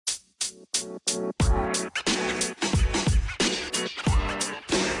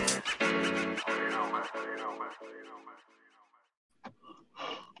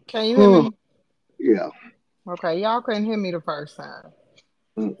Can you hear me? Yeah. Okay, y'all couldn't hear me the first time.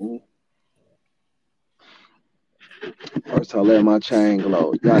 Mm-hmm. First, I let my chain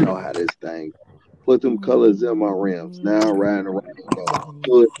glow. Y'all know how this thing. Put them colors in my rims. Now I'm riding the rainbow.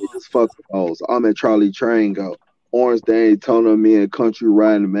 Hood niggas fuck with hoes. I'm at Charlie Train go. Orange Daytona, me and country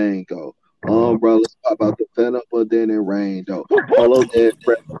riding the mango. Umbrellas pop out the fender, but then it rained though. Polo dead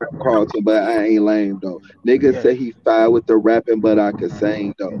Fred Carlton, but I ain't lame though. Niggas Yeah. say he fired with the rapping, but I can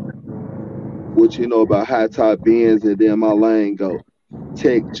sing though. What you know about high top beans and then my lane go.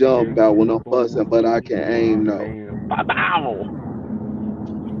 Tech jump out when I'm busting, but I can aim no. Bow, bow.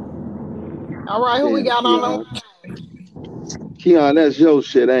 All right, who we Damn, got on the Keon. Keon, that's your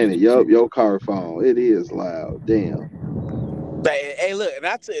shit, ain't it? Yup, your car phone. It is loud. Damn. But hey, look, and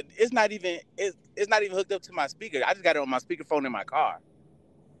that's it. It's not even hooked up to my speaker. I just got it on my speakerphone in my car.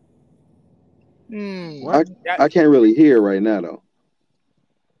 Hmm. I What? Yeah, I can't really hear right now though.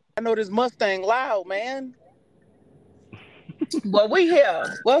 I know this Mustang loud, man. Well, we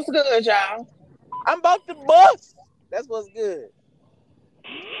here. What's good, y'all? I'm about to bust. That's what's good.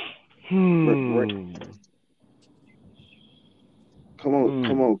 Right. Hmm. Come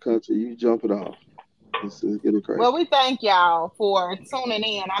Hmm. on, country. You jump it off. Let's get it crazy. Well, we thank y'all for tuning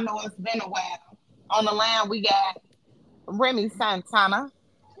in. I know it's been a while. On the line, we got Remy Santana.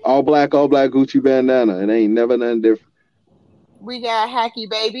 All black Gucci bandana. It ain't never nothing different. We got Hacky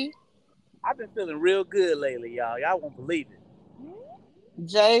Baby. I've been feeling real good lately, y'all. Y'all won't believe it.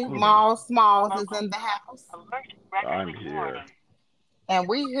 J Hmm. Mall Smalls is in the house. I'm here. And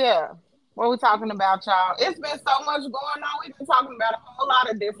we here. What we talking about, y'all? It's been so much going on. We've been talking about a whole lot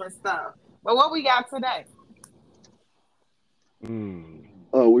of different stuff. But what we got today? Hmm.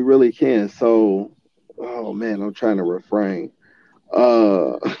 Oh, we really can. So, oh man, I'm trying to refrain.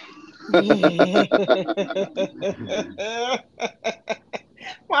 Uh,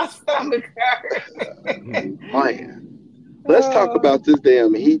 My stomach hurt. man, let's talk Uh, about this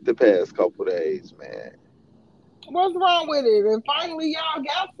damn heat the past couple days, man. what's wrong with it? And finally, y'all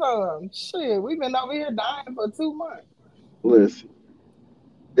got some. Shit, we've been over here dying for 2 months. Listen,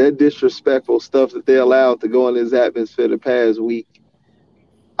 that disrespectful stuff that they allowed to go in this atmosphere the past week.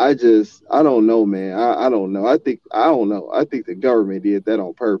 I don't know, man. I don't know. I don't know. I think the government did that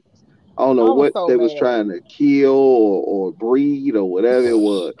on purpose. I don't know I was what so they was mad. trying to kill or breed or whatever it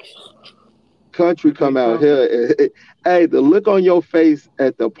was. Country come See out some. here. Hey, the look on your face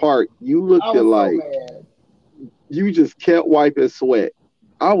at the park, you I looking was so like mad. you just kept wiping sweat.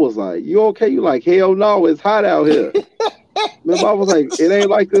 I was like, you okay? You like, hell no, it's hot out here. Remember, I was like, it ain't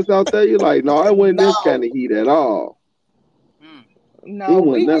like this out there. You like, no, it wasn't this kind No, of heat at all. Mm. It no,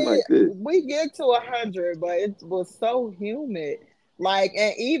 wasn't nothing like this. we get to 100, but it was so humid. Like,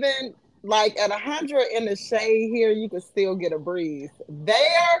 and even like at 100 in the shade here, you could still get a breeze.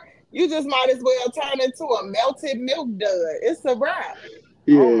 There, you just might as well turn into a melted milk dud. It's a wrap.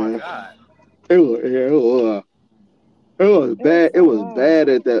 Oh my Yeah, God. it was It's bad. It a was lot. bad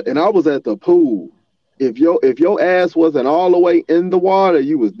at that, and I was at the pool. If your ass wasn't all the way in the water,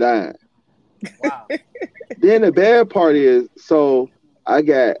 you was dying. Wow. Then the bad part is, so I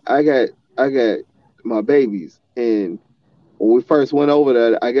got I got I got my babies, and when we first went over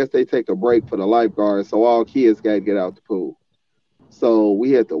there, I guess they take a break for the lifeguards, so all kids got to get out the pool. So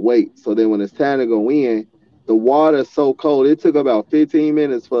we had to wait. So then when it's time to go in, the water's so cold. It took about 15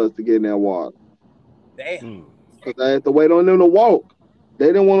 minutes for us to get in that water Damn. Hmm. because I had to wait on them to walk. They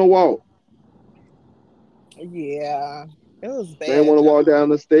didn't want to walk. Yeah, it was They didn't bad, want to walk y'all. down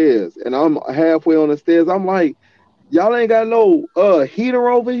the stairs, and I'm halfway on the stairs. I'm like, y'all ain't got no heater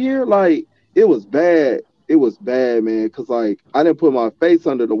over here. Like it was bad. It was bad, man. Cause like I didn't put my face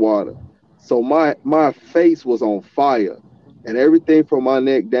under the water, so my face was on fire, and everything from my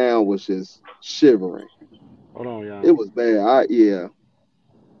neck down was just shivering. Hold on, It y'all. was bad.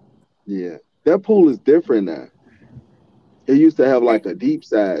 Yeah. That pool is different now. It used to have They, like a deep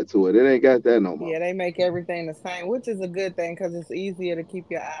side to it. It ain't got that no more. yeah, they make everything the same, which is a good thing because it's easier to keep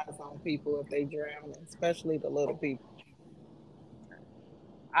your eyes on people if they drown, especially the little people.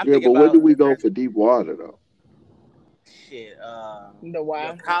 I'm Yeah, thinking but where do about we go for deep water though? shit. The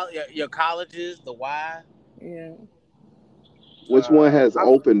why? Your colleges, the Y. Yeah. Which one has I'm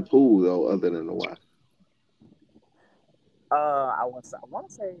open pool though, other than the Y? I want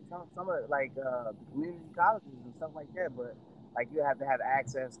to say some of like the community colleges and stuff like that, but like you have to have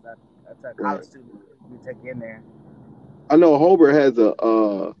access to a college Right. student. You take in there. I know Hobart has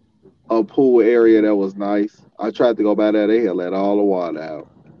a pool area that was nice. I tried to go by there. They had let all the water out.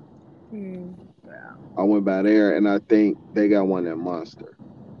 Hmm. Yeah. I went by there, and I think they got one at Monster.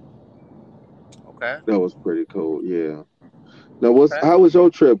 Okay. That was pretty cool. Yeah. Now, what's Okay. how was your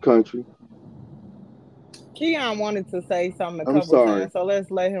trip, country? Keon wanted to say something a I'm couple sorry. times, so let's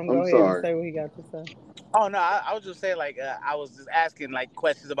let him I'm go ahead and sorry. say what he got to say. Oh no, I was just saying like I was just asking like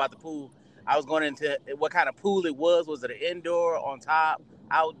questions about the pool. I was going into what kind of pool it was. Was it an indoor, on top,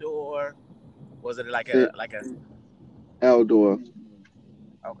 outdoor? Was it It, like a outdoor,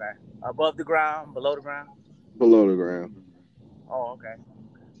 okay above the ground, below the ground? below the ground. Oh, okay.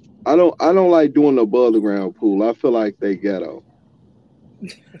 I don't like doing the above the ground pool. I feel like they ghetto.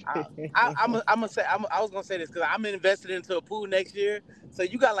 I'm gonna say I was gonna say this because I'm invested into a pool next year. So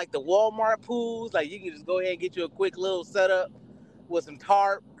you got like the Walmart pools, like you can just go ahead and get you a quick little setup with some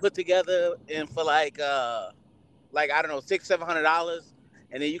tarp put together, and for like I don't know $600-700,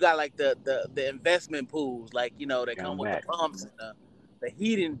 and then you got like the investment pools, like they Got a come with the Mac. pumps and the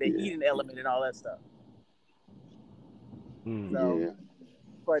Yeah, heating element and all that stuff. Hmm. So yeah,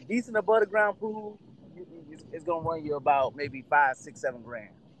 for a decent above the ground pool, it's gonna run you about maybe 5, 6, 7 grand.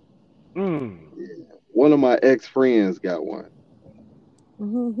 Hmm. yeah. One of my ex friends got one.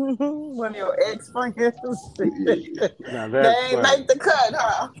 One of your ex friends. Yeah. Now They that's ain't funny. make the cut,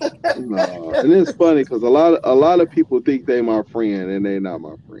 huh? No, and it's funny because a lot of people think they my friend and they not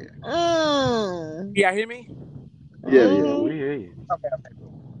my friend. Mm. Yeah, hear me? Yeah, Yeah, yeah. Mm. we hear you. Okay, okay,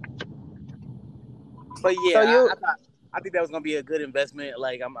 cool. But So yeah, you I think that was gonna be a good investment.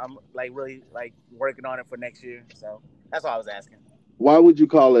 Like I'm like really like working on it for next year. So that's all I was asking. Why would you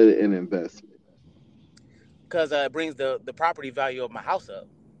call it an investment? Because it brings the property value of my house up.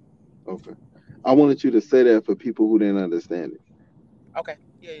 Okay. I wanted you to say that for people who didn't understand it. Okay.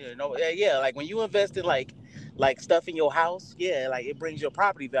 Yeah, yeah, no, yeah, yeah. Like when you invest in like stuff in your house, yeah, like it brings your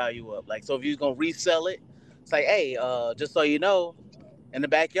property value up. Like so, if you're gonna resell it, it's like, hey, just so you know, in the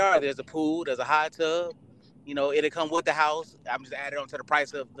backyard there's a pool, there's a hot tub. It'll come with the house. I'm just adding on to the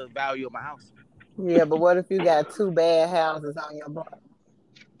price of the value of my house. yeah, but what if you got two bad houses on your block?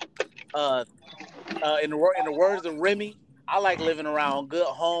 Uh, in the words of Remy, I like living around good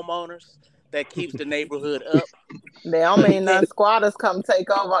homeowners that keeps the neighborhood up. They don't Cause you mean none can't. squatters come take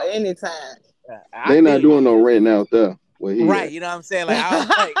over anytime. I They not feel you. doing no renting out there where he Right, at. you know what I'm saying? Like I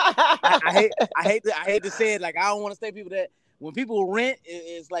don't like I hate to say it, like I don't want to say people that when people rent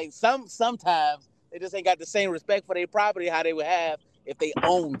it's like sometimes they just ain't got the same respect for their property how they would have if they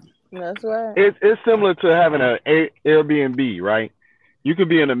owned it. That's right. It's similar to having a Airbnb, right? You could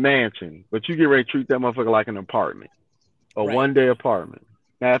be in a mansion, but you get ready to treat that motherfucker like an apartment, a Right. 1 day apartment.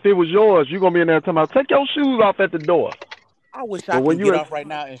 Now, if it was yours, you're gonna be in there talking about take your shoes off at the door. I wish But I when can you get at, off right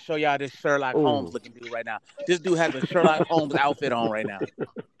now and show y'all this Sherlock Holmes oh, looking dude right now. This dude has a Sherlock Holmes outfit on right now.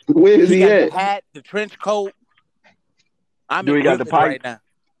 Where is He he got the at? hat, the trench coat. I'm do in he got the Griffith pipe? right now.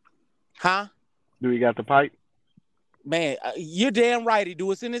 Huh? Do he got the pipe? Man, you're damn right. He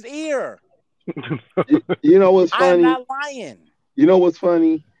do. It's in his ear. You know what's I am funny? not lying. You know what's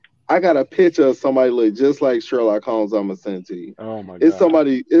funny? I got a picture of somebody look just like Sherlock Holmes. I'm gonna send to you. Oh my It's god.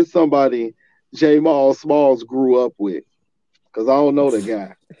 somebody. It's somebody J. Maul Smalls grew up with. Cause I don't know the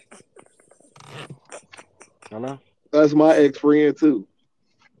guy. Hello. That's my ex friend too.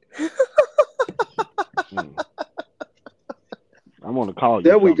 Hmm. I'm gonna call you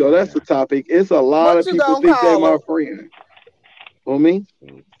There we something go. right That's now. the topic. It's a lot What of you people gonna think they call my him? friend. For me,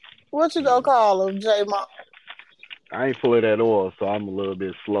 Hmm. What you gonna Hmm. call him, J Mo? I ain't full of that oil, so I'm a little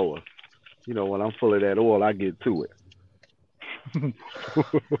bit slower. When I'm full of that oil, I get to it.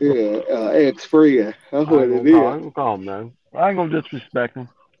 yeah, ex friend. That's what it I is. ain't gonna call him, man. I ain't gonna disrespect him.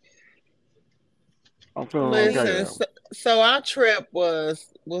 I'm feeling I mean, okay Listen, though. so our trip was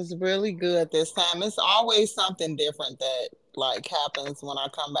really good this time. It's always something different that like happens when I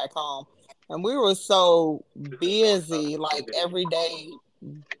come back home. And we were so busy, like every day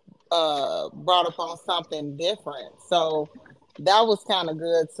brought upon something different. So that was kind of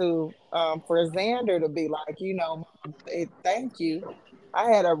good too. For Xander to be like, Mom, thank you. I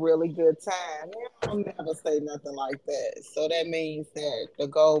had a really good time. I'll never say nothing like that. So that means that the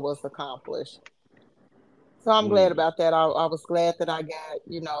goal was accomplished. So I'm glad Mm. about that. I was glad that I got,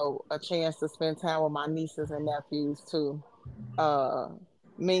 a chance to spend time with my nieces and nephews too. Uh,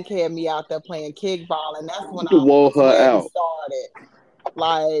 Mink had me out there playing kickball, and that's when You all wore the her sweating out. started.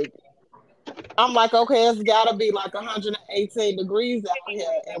 Like, I'm like, okay, it's gotta be like 118 degrees out here.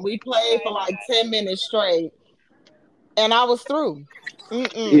 And we played for like 10 minutes straight, and I was through.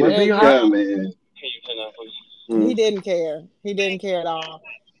 He Was Mm-mm. he didn't And, hot? care, man. he Mm. didn't care. He didn't care at all.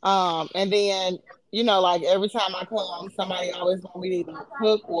 And then, like every time I come, somebody always want me to either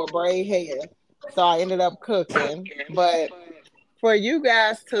cook or braid hair. So I ended up cooking. But for you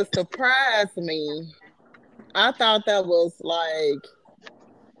guys to surprise me, I thought that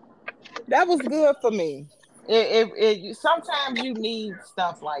was good for me. Sometimes you need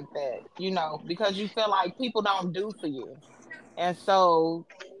stuff like that, because you feel like people don't do for you. And so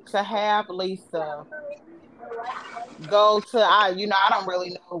to have Lisa go to I don't really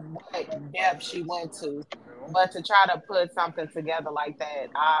know what depth she went to, but to try to put something together like that,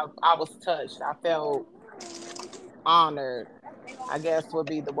 I was touched. I felt honored, I guess would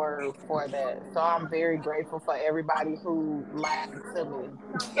be the word for that. So I'm very grateful for everybody who lied to me.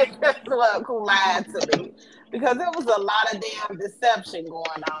 Look, who lied to me. Because there was a lot of damn deception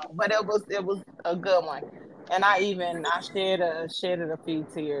going on. But it was a good one. And I shedded a few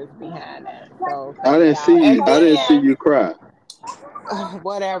tears behind that. So I thank didn't y'all. see you. And I didn't see then you cry.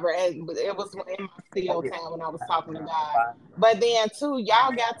 whatever. It was in my still time when I was talking to God. But then too,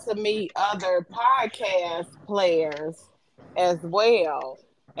 y'all got to meet other podcast players as well.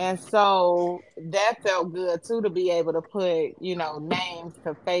 And so that felt good too to be able to put, names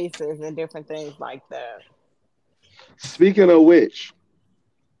to faces and different things like that. Speaking of which,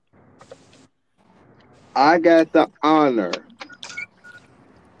 I got the honor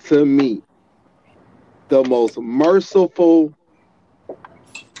to meet the most merciful,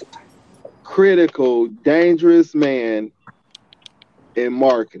 critical, dangerous man in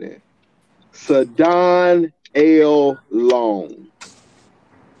marketing, Sadon L. Long.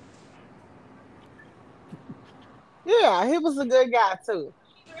 Yeah, he was a good guy too.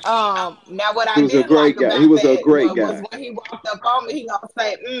 Now what He I was a did like great guy. He about was a that great was guy. when he walked up on me, he gonna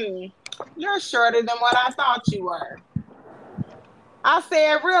say, "You're shorter than what I thought you were." I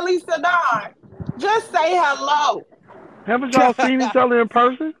said, "Really, Sadon? Just say hello." Haven't y'all seen each other in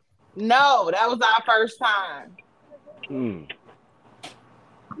person? No, that was our first time. Hmm.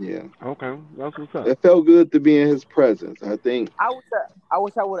 Yeah. Okay, that's what's up. It felt good to be in his presence. I think. I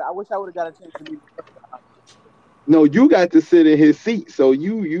wish I would have got a chance to meet him. No, you got to sit in his seat, so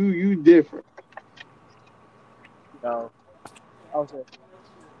you different. No, okay.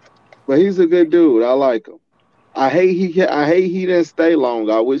 But he's a good dude. I like him. I hate he didn't stay long.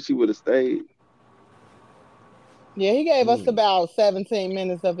 I wish he would have stayed. Yeah, he gave us Hmm. about 17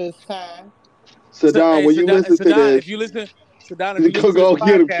 minutes of his time. So, Sadon, hey, when you listen to Sadon, if this, you listen, Sadon, if you go listen to this go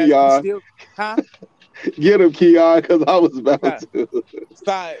get him, podcast, we Kion. still, huh? Get him, Kion, because I was about Nah, to.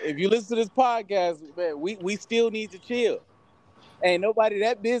 Stop. If you listen to this podcast, man, we still need to chill. Ain't nobody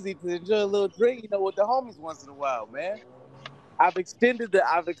that busy to enjoy a little drink, with the homies once in a while, man. I've extended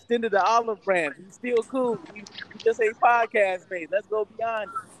the olive branch. We still cool. We just ain't podcast mates. Let's go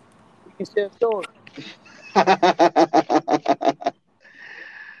beyond it. We can share stories.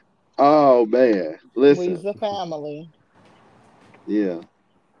 Oh man, listen, We's a family. yeah,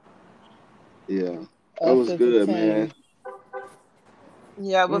 yeah, that Us was as a good, man. team.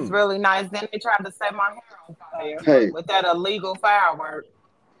 Yeah, it was Hmm. really nice. Then they tried to set my hair on fire Hey, with that illegal firework.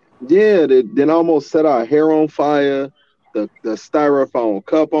 yeah, they then almost set our hair on fire, the styrofoam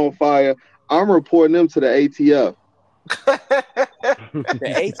cup on fire. I'm reporting them to the ATF. The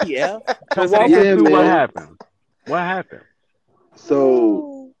ATF? So So they walk us have Yeah, through what man. happened. What happened?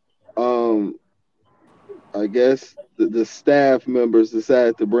 So, um, I guess the staff members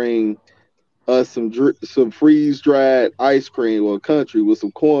decided to bring us some freeze dried ice cream or country with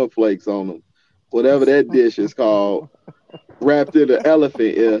some cornflakes on them, whatever that dish is called, wrapped in an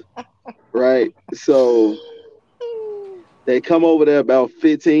elephant ear, right? So they come over there about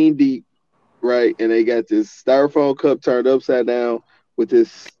 15 deep, right? And they got this styrofoam cup turned upside down with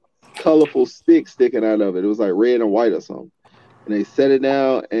this colorful stick sticking out of it. It was like red and white or something. And they set it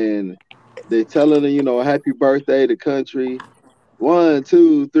down and they telling them, happy birthday to country. 1,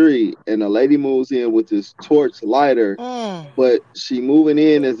 2, 3. And the lady moves in with this torch lighter, Mm. but she moving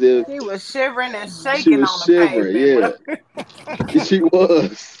in as if She was shivering and she shaking was on the shivering. pavement. Yeah, she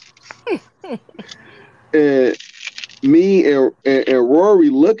was. And me and Rory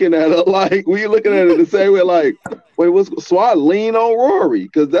looking at her like we looking at her the same way, like, wait, what's so I lean on Rory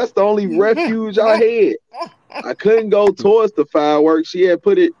because that's the only refuge I had. I couldn't go towards the fireworks. She had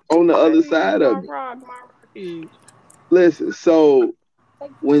put it on the other side my of me. rock, my refuge. Listen, so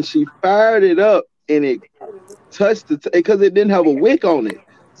when she fired it up and it touched because it didn't have a wick on it.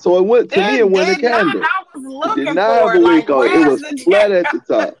 So it went to me, it It went a did not. candle. I was It did looking not have for a it. Like, wick on it. It where's was the flat at the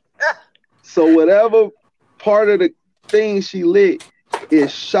top. So whatever part of the thing she lit, it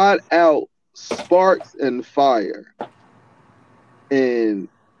shot out sparks and fire. And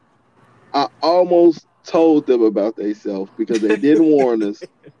I almost told them about themselves because they didn't warn us.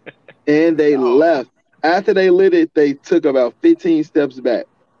 And they Oh, left. After they lit it, they took about 15 steps back.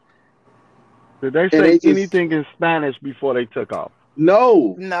 Did they and say they just anything in Spanish before they took off?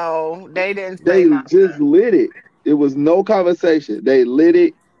 no, No, they didn't say they just nothing. lit it. It was no conversation. They lit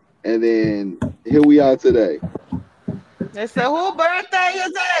it, and then here we are today. They said, "Who birthday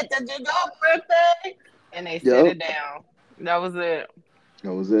is it? Did you go birthday?" And they set Yep, it down. That was it.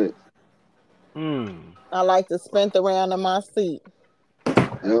 that was it. Hmm. I like to spin around in my seat.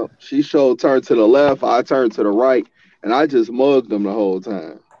 Yep. She showed turn to the left, I turned to the right, and I just mugged them the whole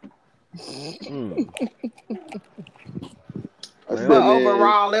time. Hmm. I But said, Well,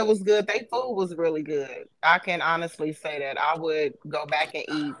 man, overall, it was good. Their food was really good. I can honestly say that. I would go back and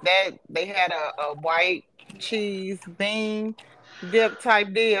eat that. They had a white cheese bean dip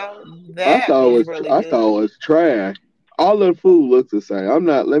type deal. That was really I good. thought it was trash. All the food looks the same. I'm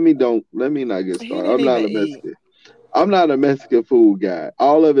not. Let me not get He started. didn't I'm not even a eat. Mexican. I'm not a Mexican food guy.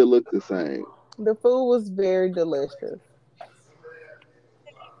 All of it looked the same. The food was very delicious.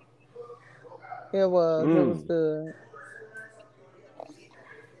 It was. It was hmm. good.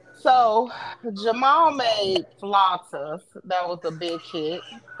 So Jamal made flautas. That was a big hit.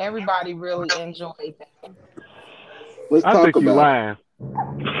 Everybody really enjoyed that. Let's I talk think you about it. lying.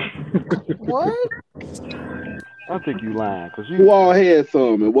 What? I think you lying because Who you. all had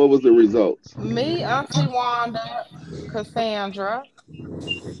some, and what was the results? Me, Auntie Wanda, Cassandra.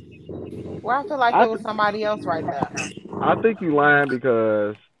 Well, I feel like I it was th- somebody else right there. I think you lying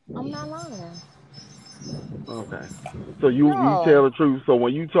because I'm not lying. okay. So you tell No. the truth. So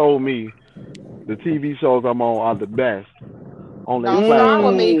when you told me the TV shows I'm on are the best on their Don't start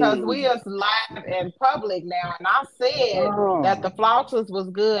with me platform, because Mmm. we is live in public now. And I said that oh, the flautas was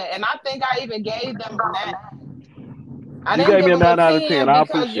good. And I think I even gave them a 9. I you didn't gave give me a them a 9 out of 10. 10 I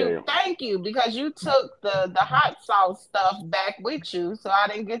because appreciate you, it. thank you, because you took the hot sauce stuff back with you. So I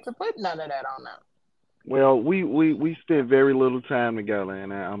didn't get to put none of that on there. Well, we spent very little time together,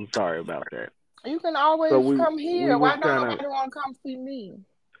 and I'm sorry about that. You can So always come we here. was Why don't kind of nobody want to come see me?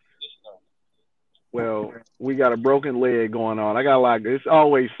 well, we got a broken leg going on. I got like it's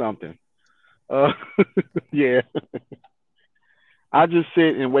always something. Uh, yeah. I just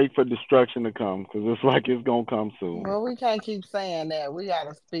sit and wait for destruction to come because it's like it's gonna come soon. Well, we can't keep saying that. We got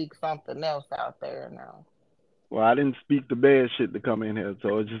to speak something else out there now. Well, I didn't speak the bad shit to come in here,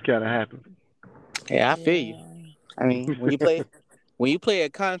 so it just kind of happened. Yeah, I feel you. Yeah. I mean, when you play a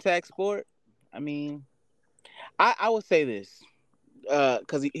contact sport, I mean, I would say this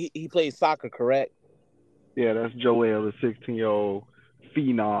because he plays soccer, correct? Yeah, that's Joel, the 16-year-old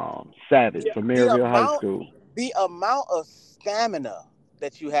phenom savage Yeah. from The Maryville High amount School. the amount of stamina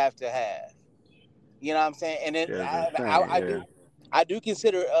that you have to have. You know what I'm saying? And then Yeah, it's I insane. do Yeah. I do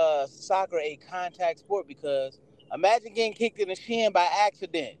consider soccer a contact sport because imagine getting kicked in the shin by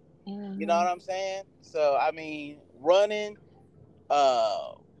accident. You know what Hmm. I'm saying? So I mean, running,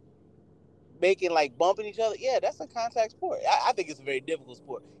 uh, making like bumping each other. Yeah, that's a contact sport. I think it's a very difficult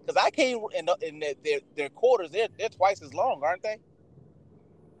sport because I can't in their quarters. They're twice as long, aren't they?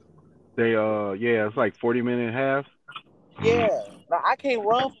 They yeah, it's like 40-minute half. Yeah. Now, I can't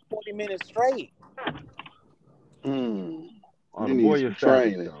run for 40 minutes straight. Mmm. Oh, You the need boy is some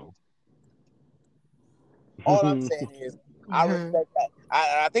savage training. though. All I'm saying is, I Hmm. respect that.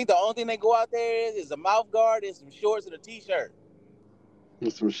 I think the only thing they go out there is a mouth guard and some shorts and a t-shirt.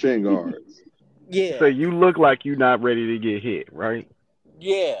 And some shin guards. So Yeah, you look like you're not ready to get hit, right?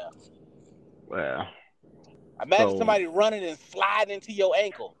 yeah. Well, Imagine so somebody running and sliding into your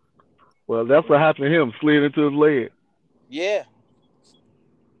ankle. that's what happened to him, slid into his leg. Yeah,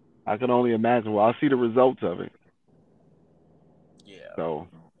 I can only imagine. Well, I see the results of it. yeah. So,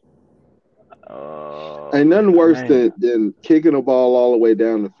 Ain't nothing worse man, than kicking a ball all the way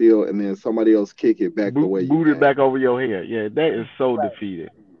down the field and then somebody else kick it back the way you boot it came. back over your head. Yeah, that is so Right. defeated.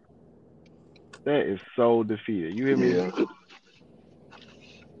 That is so defeated. You hear me? Yeah,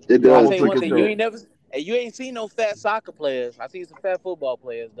 it You I'll does tell almost you look take one a at thing: you your toll. ain't never, and you ain't seen no fat soccer players. I seen some fat football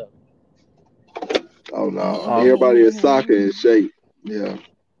players though. Oh no, uh, everybody in soccer in shape. Yeah.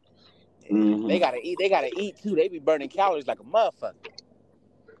 They Hmm. gotta eat. They gotta eat too. They be burning calories like a motherfucker.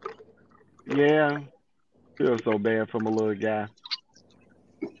 yeah. Feel so bad from a little guy.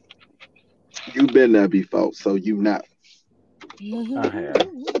 You been there before, so you know. I have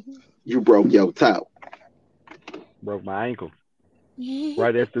You broke your toe. broke my ankle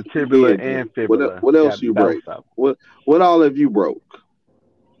right at the tibula Yeah, did. and fibula. What else Got you both break? of them. What all have you broke?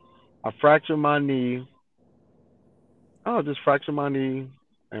 I fractured my knee. Oh, just fractured my knee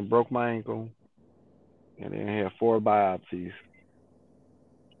and broke my ankle, and then had 4 biopsies.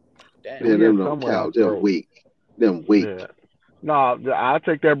 Damn. Yeah, 3 or them don't somewhere else count. Them broke. weak. Them weak. Yeah. No, I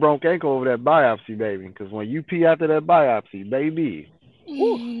take that broke ankle over that biopsy, baby. Because when you pee after that biopsy, baby,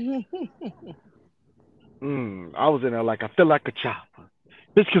 whew, I was in there like I feel like a chopper,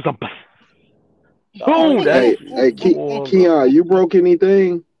 bitch, cause I'm The only boom. That thing, Hey, boy, Keon, you broke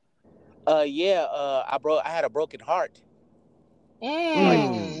anything? yeah, I had a broken heart. Like,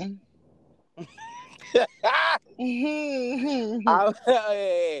 mm. Mm.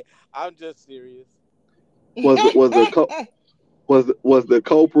 hey, I'm just serious. Was was the co- was the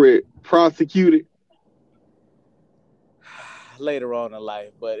culprit prosecuted? Later on in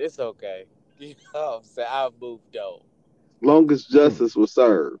life, but it's okay. You know what I'm saying? I've moved on. Longest Mm. justice was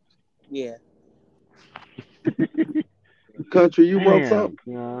served. Yeah. Country, you broke Damn, something?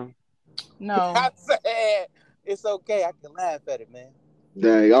 yeah. No. I said it's okay. I can laugh at it, man.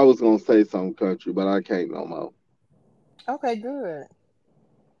 Dang, I was gonna say something, country, but I can't no more. Okay, good.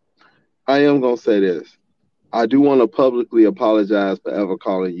 I am gonna say this. I do want to publicly apologize for ever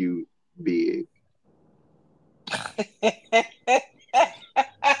calling you big,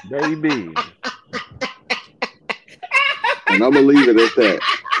 Baby, and I'm gonna leave it at that.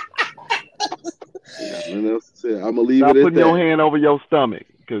 Ain't got nothing else to say. I'm gonna leave it stop at putting your that. hand over your stomach,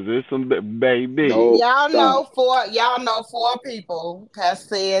 cause there's some baby. No, stop. Y'all know four people have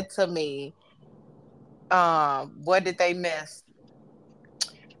said to me, what did they miss?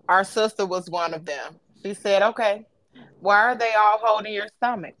 Our sister was one of them. She said, okay, why are they all holding your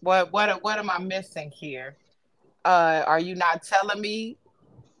stomach? What am I missing here? Are you not telling me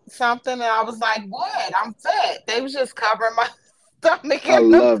something? And I was like, what? I'm fat. They was just covering my stomach I in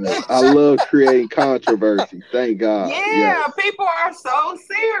the love it. I picture. love creating controversy. Thank God. Yeah, Yes. people are so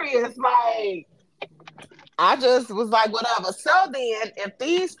serious. Like, I just was like, whatever. So then, if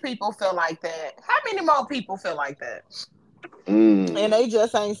these people feel like that, how many more people feel like that? And Mm. they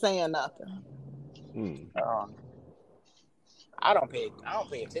just ain't saying nothing. Mm. Um, I don't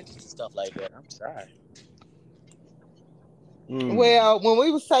pay attention to stuff like that. I'm sorry. Mm. Well, when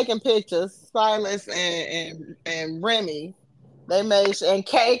we was taking pictures, Silas and Remy, they made and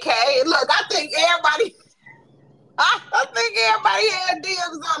KK. Look, I think everybody, I think everybody had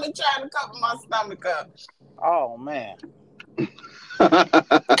dibs on it trying to cover my stomach up. Oh man.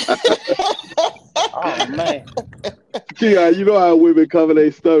 Oh man. Kia, you know how women cover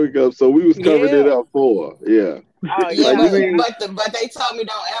their stomach up, so we was covering it Yeah. up for her. Yeah. Oh Yeah, Like yeah. you but mean but they told me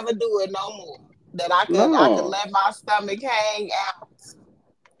don't ever do it no more. That I could no. let my stomach hang out.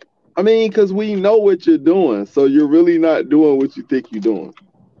 I mean, because we know what you're doing, so you're really not doing what you think you're doing.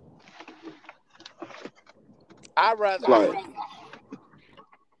 I rather Like,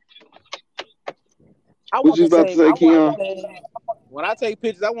 I what want you the about to same say, Keon? when I take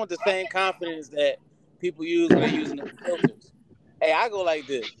pictures, I want the same confidence that people use when they're using the filters. Hey, I go like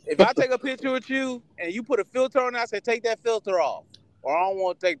this. If I take a picture with you and you put a filter on it, I say take that filter off. Or I don't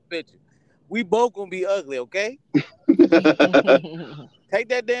want to take the picture. We both gonna be ugly, okay? Take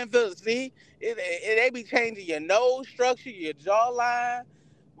that damn filter. See, they be changing your nose structure, your jawline.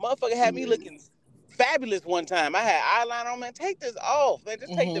 Motherfucker had me Yeah. looking fabulous one time. I had eyeliner on, man. Take this off, man.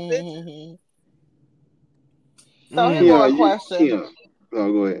 Just take the picture. So here go a Mm. question. Keon.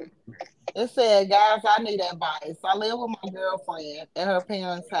 No, go ahead. It said, guys, I need advice. I live with my girlfriend at her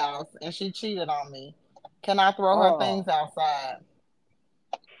parents' house and she cheated on me. Can I throw her Oh, things outside?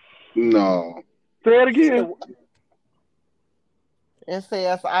 No. Say it you said again. It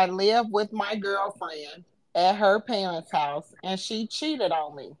says, I live with my girlfriend at her parents' house and she cheated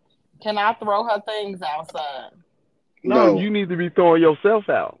on me. Can I throw her things outside? No, No. you need to be throwing yourself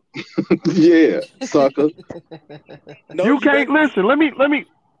out. Yeah, sucker. no. You You can't better be. listen. Let me.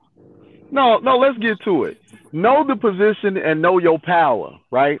 No, no. Let's get to it. Know the position and know your power.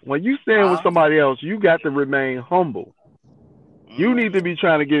 Right. When you stand with Uh, somebody else, you got to remain humble. You need to mm, be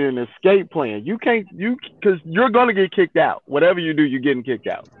trying to get an escape plan. You can't. Because you're gonna get kicked out. Whatever you do, you're getting kicked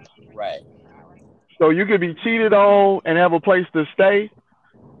out. right. So you could be cheated on and have a place to stay,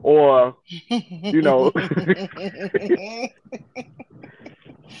 or you know,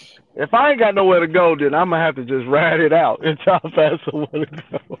 if I ain't got nowhere to go, then I'm gonna have to just ride it out until I find somewhere to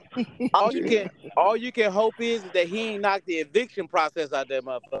go. All you Yeah. can, all you can hope is that he ain't knocked the eviction process out that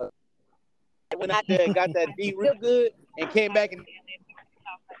motherfucker. Went out there and got that D real good and came back and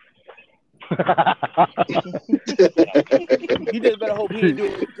you just better hope he ain't do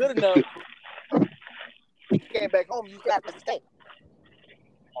it good enough. He came back home. You still have to stay.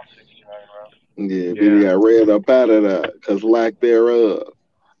 Yeah, then he Yeah. got ran up out of that because lack thereof.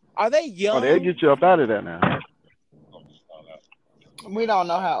 Are they Oh, they'll young? get you up out of there now. We don't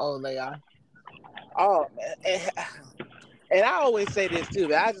know how old they are. Oh, man. And I always say this too.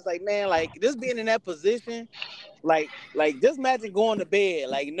 But I just like, man, like just being in that position, like just imagine going to bed,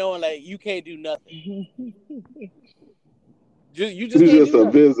 like knowing like you can't do nothing. You just You're can't just do a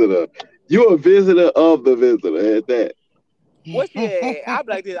nothing. visitor. You a visitor of the visitor at that. What she? I'm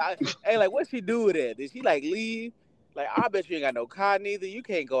like this. Hey, like what she do with it? Did she like leave? Like I bet you ain't got no car neither. You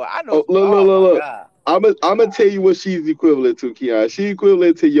can't go. I know. Oh, look, look, Oh look, my look. god. I'm gonna tell you what she's equivalent to, Keon. She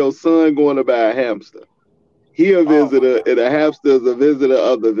equivalent to your son going to buy a hamster. He a Oh my visitor, god. and a hamster is a visitor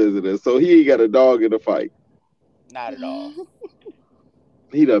of the visitor. So he ain't got a dog in the fight. Not at all.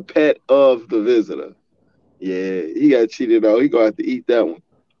 He the pet of the visitor. Yeah, he got cheated on. He gonna have to eat that one.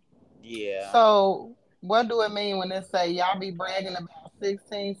 Yeah. So what do it mean when they say y'all be bragging about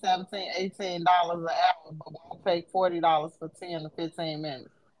 16, 17, $18 an hour, but won't take $40 for 10 to 15 minutes?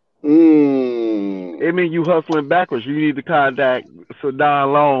 It Mm. means you hustling backwards. You need to contact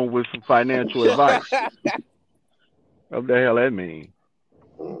Saddam Long with some financial advice. What the hell that mean?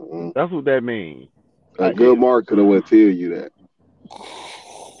 Mm. That's what that means. A good It, marketer will tell you that.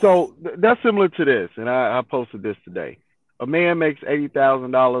 so that's similar to this, and I posted this today. A man makes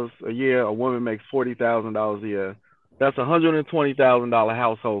 $80,000 a year. A woman makes $40,000 a year. That's $120,000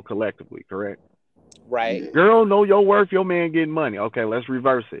 household collectively, correct? Right. Yeah. Girl, know your worth. Your man getting money. Okay, let's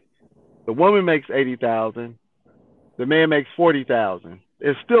reverse it. The woman makes 80,000. The man makes 40,000.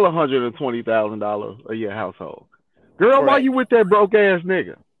 It's still $120,000 a year household. Girl, why Correct. you with that broke ass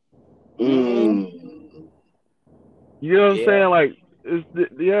nigga? Mm-hmm. Mm. You know what I'm Yeah. saying? Like,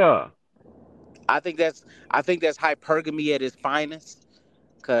 yeah. I think that's hypergamy at its finest.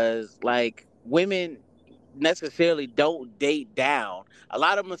 Cause like women necessarily don't date down. A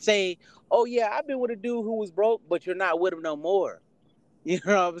lot of them say, "Oh yeah, I've been with a dude who was broke, but you're not with him no more." You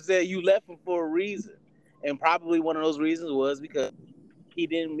know what I'm saying? You left him for a reason, and probably one of those reasons was because he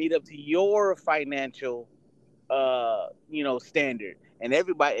didn't meet up to your financial, standard. And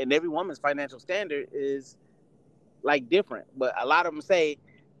every woman's financial standard is like different. But a lot of them say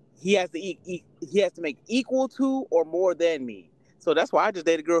he has to make equal to or more than me. So that's why I just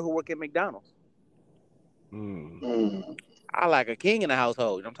dated a girl who worked at McDonald's. Mm. Mm. I like a king in the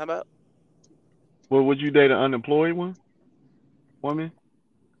household. You know what I'm talking Well, would you date an unemployed woman?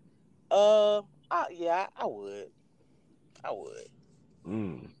 about? Yeah, I would. I would.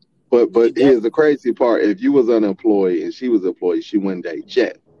 Mm. But She here's the definitely. crazy part: if you was unemployed and she was employed, she wouldn't date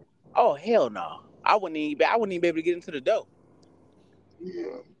Jet. Oh hell no! I wouldn't even be able to get into the dough.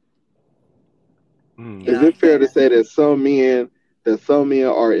 Yeah. You know Is Mm. what I'm it fair to saying? say that some men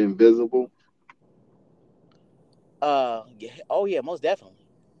are invisible? Yeah, oh yeah, most definitely.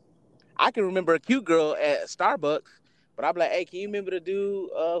 I can remember a cute girl at Starbucks, but I'm like, hey, can you remember the dude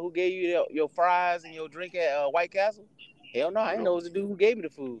who gave you your fries and your drink at White Castle? Hell no, I ain't know it was the dude who gave me the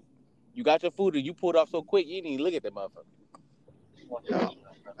food. You got your food and you pulled off so quick you didn't even look at that motherfucker. Yeah,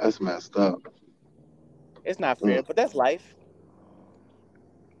 that's messed up. It's not fair, Mm. but that's life.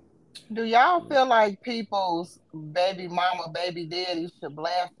 Do y'all feel like people's baby mama, baby daddy should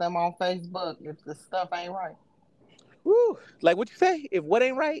blast them on Facebook if the stuff ain't right? Woo. Like what you say? If what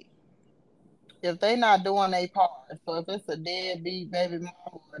ain't right? If they not doing their part. So if it's a deadbeat baby mama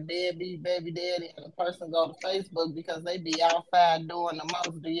or a deadbeat baby daddy and the person go to Facebook because they be outside doing the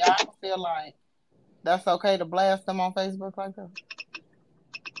most, do y'all feel like that's okay to blast them on Facebook like that?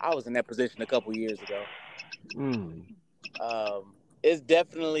 I was in that position a couple years ago. Mm. It's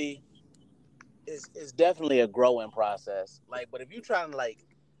definitely it's definitely a growing process. Like, but if you trying to like,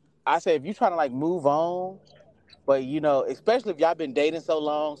 I say if you trying to like move on, but especially if y'all been dating so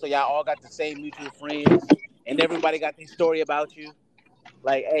long, so y'all all got the same mutual friends, and everybody got this story about you.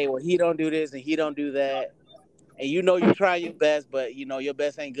 Like, hey, well he don't do this and he don't do that, and you try your best, but your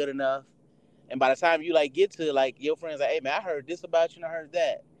best ain't good enough. And by the time you like get to like your friends, like, hey man, I heard this about you and I heard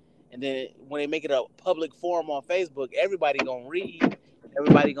that, and then when they make it a public forum on Facebook, everybody gonna read,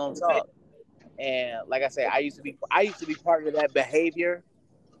 everybody gonna talk. And like I say, I used to be part of that behavior.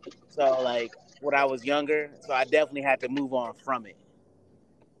 So like when I was younger, so I definitely had to move on from it.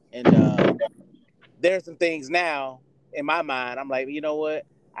 And there's some things now in my mind. I'm like, you know what?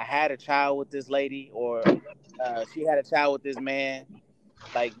 I had a child with this lady, or she had a child with this man.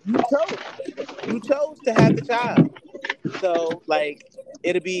 Like you chose to have the child. So like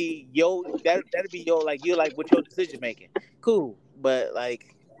that'd be your like you're like with your decision making. Cool, but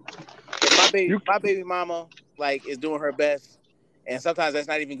like if You my baby mama like is doing her best, and sometimes that's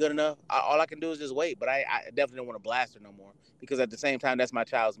not even good enough. All I can do is just wait. But I definitely don't want to blast her no more because at the same time that's my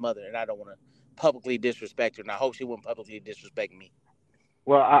child's mother, and I don't want to publicly disrespect her. And I hope she wouldn't publicly disrespect me.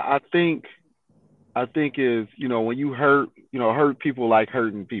 well, I think is when you hurt people like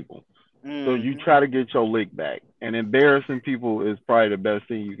hurting people. So you Hmm. try to get your lick back, and embarrassing people is probably the best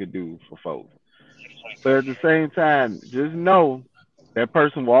thing you could do for folks. But at the same time, just know that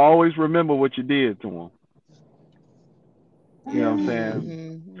person will always remember what you did to them. You know what I'm saying?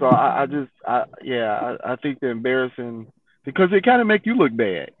 So I Mm-hmm. just I think the embarrassing because it kind of make you look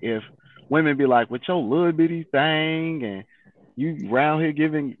bad if women be like with your little bitty thing and you round here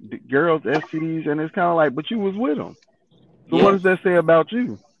giving girls STDs and it's kind of like but you was with them. So what Yeah. does that say about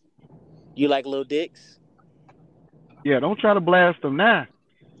you? You like little dicks? Yeah, don't try to blast them now.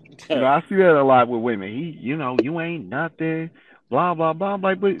 You know, I see that a lot with women. You ain't nothing, blah blah blah. I'm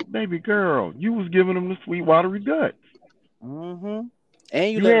like, but baby girl, you was giving them the sweet watery guts. Mm-hmm.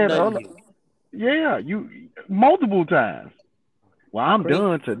 And you You let them had nut other, you. yeah, you multiple times. Well, I'm Pretty.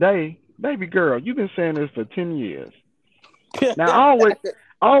 done today, baby girl. You've been saying this for 10 years. Now, I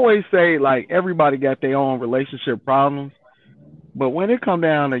always say like everybody got their own relationship problems, but when it come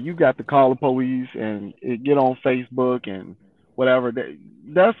down to you got to call the police and get on Facebook and whatever,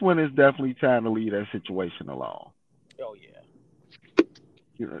 that's when it's definitely time to leave that situation alone. Oh yeah.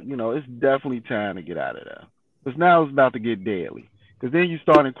 It's definitely time to get out of there. Because now it's about to get deadly. Because then you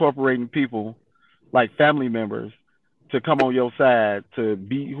start incorporating people like family members to come on your side to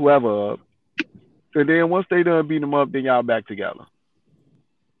beat whoever up. And then once they done beat them up, then y'all back together.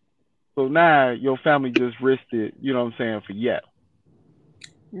 So now your family just risked it, you know what I'm saying, for yeah.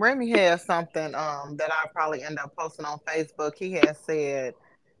 Remy has something that I probably end up posting on Facebook. He has said,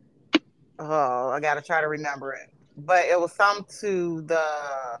 oh, I gotta try to remember it. But it was some to the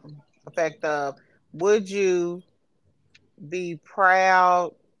effect of, would you be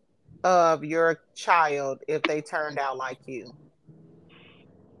proud of your child if they turned out like you?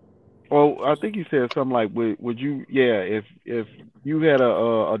 Well, I think he said something like, would you, yeah, if you had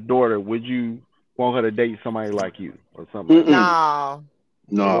a daughter, would you want her to date somebody like you or something like that? Mm-mm. No.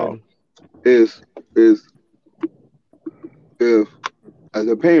 You No. wouldn't? Is if as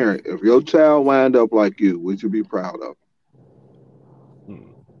a parent, if your child wind up like you, would you be proud of?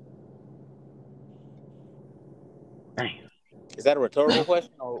 Hmm. Damn. Is that a rhetorical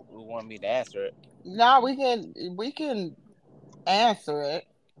question, or you want me to answer it? No, we can answer it.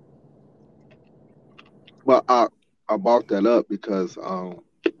 Well, I brought that up because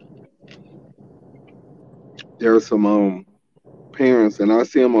there are some parents, and I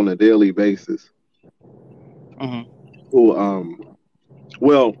see them on a daily basis Mm-hmm. who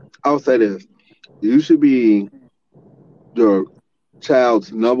well, I'll say this: you should be your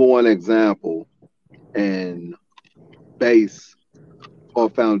child's number one example and base or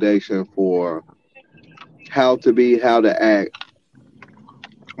foundation for how to be, how to act,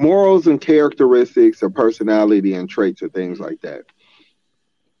 morals and characteristics of personality and traits and things like that.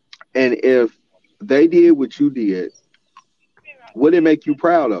 And if they did what you did, would it make you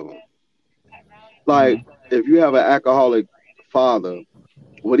proud of them? Like, Mm-hmm. if you have an alcoholic father,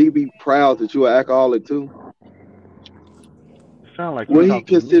 would he be proud that you're an alcoholic too? Sound like you Will he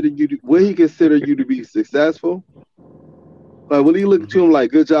talking to consider me. you? Will he consider you to be successful? Like, will he look at Mm-hmm. you and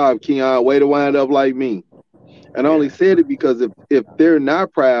like, "Good job, Keon. Way to wind up like me." And I only Yeah. said it because if they're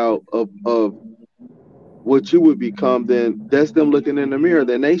not proud of what you would become, then that's them looking in the mirror.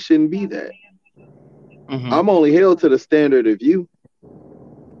 Then they shouldn't be that. I'm Mm-hmm. only held to the standard of you.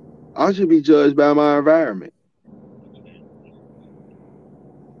 I should be judged by my environment.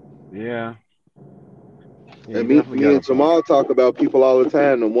 Yeah. Yeah. And You me, definitely me got and a point. Jamal talk about people all the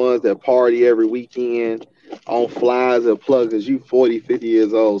time, the ones that party every weekend on flies and plugs. As you 40, 50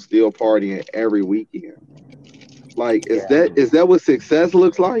 years old, still partying every weekend. Like, is Yeah. that what success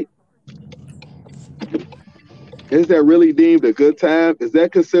looks like? Is that really deemed a good time? Is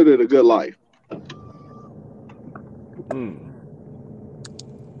that considered a good life? Hmm.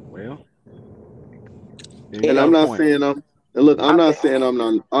 Well, yeah, you It And got I'm a is. not point. saying and look, I'm I not think. saying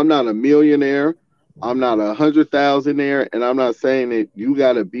I'm not a millionaire. I'm not 100,000 and I'm not saying that you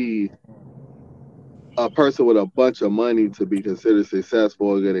got to be a person with a bunch of money to be considered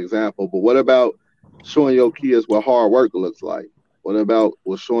successful, a good example. But what about showing your kids what hard work looks like? What about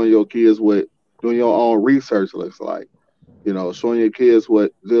showing your kids what doing your own research looks like? Showing your kids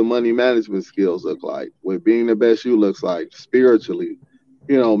what good money management skills look like, what being the best you looks like spiritually,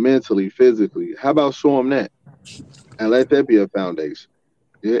 mentally, physically. How about show them that and let that be a foundation?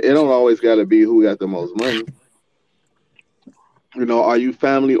 It don't always got to be who got the most money. Are you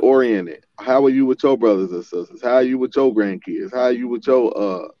family oriented? How are you with your brothers and sisters? How are you with your grandkids? How are you with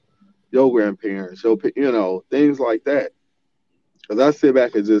your grandparents? Things like that. Because I sit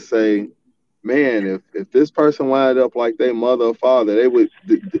back and just say, man, if this person wind up like their mother or father, they would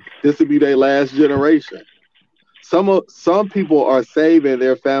this would be their last generation. Some people are saving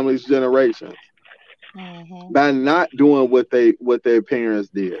their family's generations Hmm. by not doing what their parents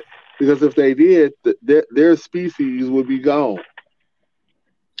did. Because if they did, their species would be gone.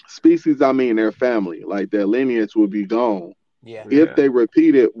 Species, I mean their family, like their lineage would be gone. Yeah. if they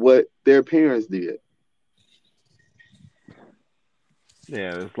repeated what their parents did.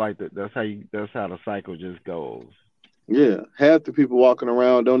 Yeah, it's like that's how the cycle just goes. Yeah, half the people walking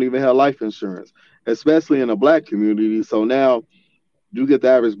around don't even have life insurance, especially in the black community. So now you get the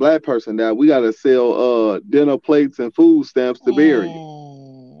average black person now, we got to sell dinner plates and food stamps to bury you.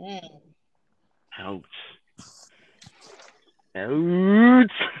 Mm. Ouch.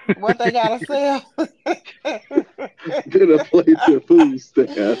 Ouch. What they gotta sell? Dinner plates and food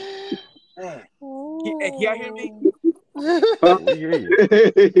stamps. Man. Can y'all hear me? Huh? We hear you.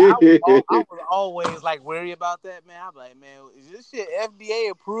 I was always like worried about that, man. I'm like, man, is this shit FDA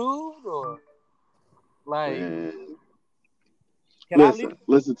approved or like? Man, Can I leave?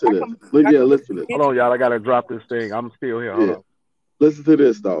 listen to I this. come. Look, I yeah, come to listen to the this. Hold on, kitchen. y'all. I gotta drop this thing. I'm still here. Hold Yeah, on. listen to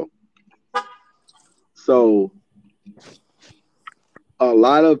this though. So a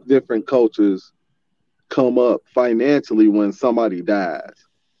lot of different cultures come up financially when somebody dies.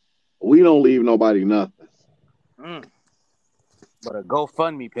 We don't leave nobody nothing. Mm. But a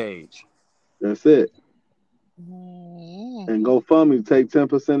GoFundMe page. That's it. Mm. And GoFundMe take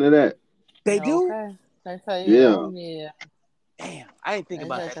 10% of that. They do? Okay. They say, yeah, Yeah. oh yeah. Damn, I didn't think They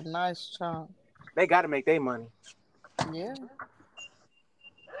about take that. a nice chunk. They got to make their money. Yeah.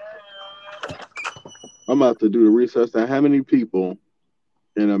 I'm about to do the research on how many people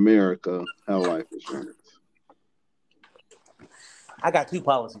in America have life insurance. I got 2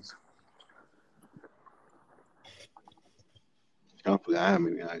 policies. I forgot how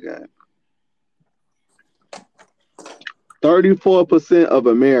many I got. 34% of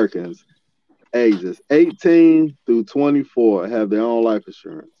Americans ages 18 through 24 have their own life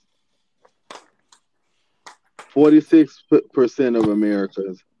insurance. 46% of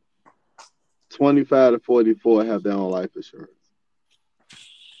Americans 25 to 44 have their own life insurance.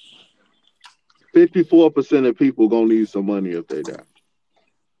 54% of people gonna need some money if they die.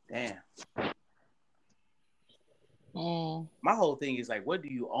 Damn. Mm. My whole thing is like, what do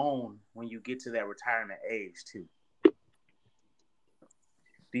you own when you get to that retirement age too?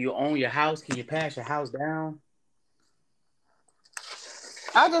 Do you own your house? Can you pass your house down?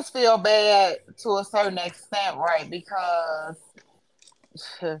 I just feel bad to a certain extent, right? Because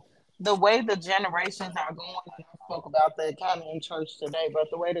the way the generations are going, and I spoke about that kind of in church today, but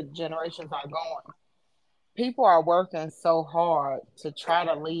the way the generations are going, people are working so hard to try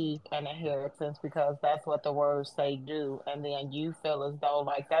to leave an inheritance because that's what the words say do. And then you feel as though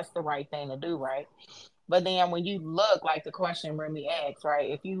like that's the right thing to do, right? But then when you look, like the question Remy asked, right?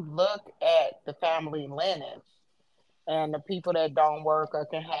 If you look at the family lineage and the people that don't work or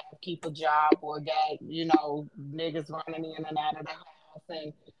can have keep a job or got, niggas running in and out of the house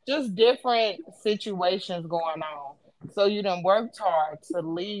and just different situations going on. So you done worked hard to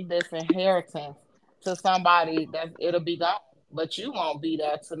leave this inheritance to somebody that it'll be gone. But you won't be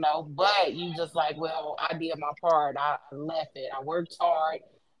there to know. But you just like, well, I did my part. I left it. I worked hard,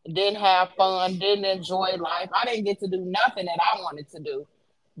 didn't have fun, didn't enjoy life. I didn't get to do nothing that I wanted to do,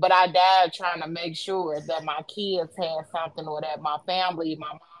 but I died trying to make sure that my kids had something or that my family, my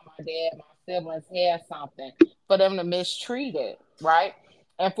mom, my dad, my siblings had something for them to mistreat it, right?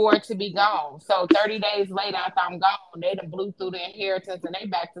 And for it to be gone. So 30 days later after I'm gone, they done blew through the inheritance and they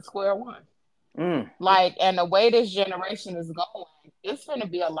back to square one. Mm. Like, and the way this generation is going, it's gonna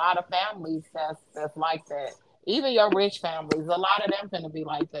be a lot of families that's like that. Even your rich families, a lot of them gonna be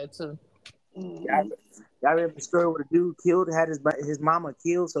like that too. Y'all, Mhm. y'all remember the story where the dude killed, had his mama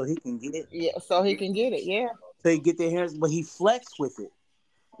killed so he can get it, Yeah, so he can get it. Yeah, so he get the inheritance, but he flexed with it.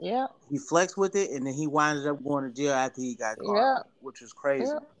 yeah, He flexed with it, and then he winded up going to jail after he got caught, yeah, which was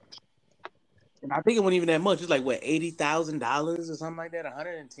crazy. yeah. And I think it wasn't even that much. It's like what, $80,000 or something like that,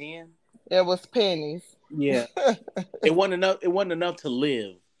 110. It was pennies. Yeah, it wasn't enough. It wasn't enough to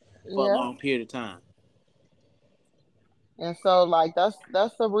live for a Yeah. long period of time. And so like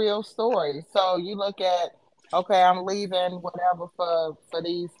that's a real story. So you look at, okay, I'm leaving whatever for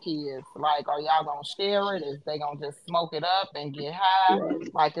these kids. Like, are y'all gonna share it? Is they gonna just smoke it up and get high?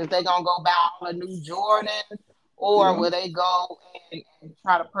 Right. Like, is they gonna go buy all the new Jordans? Or Yeah. will they go and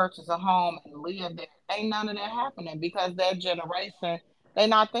try to purchase a home and live there? Ain't none of that happening because that generation, they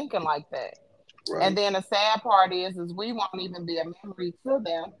not thinking like that. And Right. then the sad part is we won't even be a memory to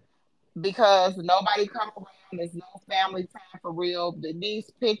them because nobody come around. There's no family time for real.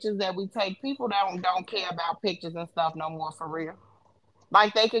 These pictures that we take, people don't care about pictures and stuff no more for real.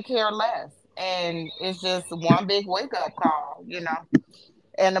 Like they could care less, and it's just one big wake up call.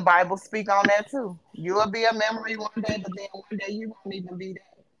 And the Bible speak on that too. You will be a memory one day, but then one day you won't even be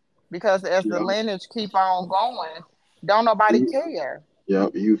there because as the Yep. lineage keep on going, don't nobody You, care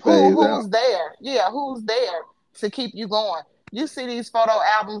yep. You who phase out. who's there. Yeah, who's there to keep you going. You see these photo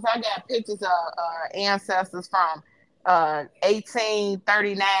albums. I got pictures of ancestors from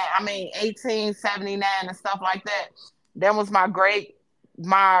 1839. I mean 1879 and stuff like that. That was my great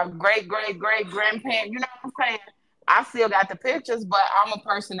grandparent. You know what I'm saying? I still got the pictures, but I'm a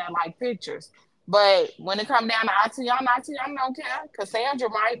person that like pictures. But when it come down to ITM don't care. Cassandra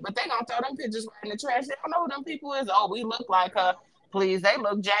might, but they gonna throw them pictures right in the trash. They don't know who them people is. Oh, we look like her. Please, they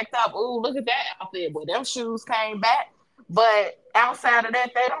look jacked up. Ooh, look at that outfit. But them shoes came back. But outside of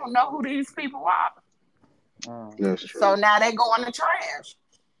that, they don't know who these people are. That's So true. now they go in the trash.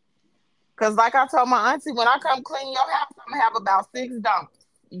 Cause like I told my auntie, when I come clean your house, I'm gonna have about six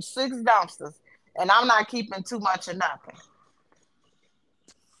dumpsters, and I'm not keeping too much of nothing.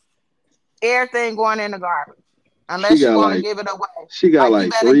 Everything going in the garbage, She unless you got want to like give it away. she got Like you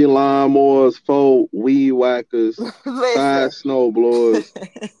like better 3 lawnmowers, 4 weed whackers, listen. 5 snowblowers.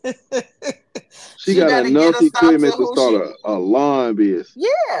 She She got better get enough her stuff to equipment to who start she. a lawn business.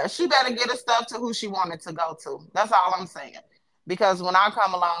 Yeah, she better get her stuff to who she wanted to go to. That's all I'm saying. Because when I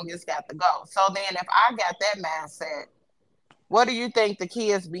come along, it's got to go. So then, if I got that mindset, what do you think the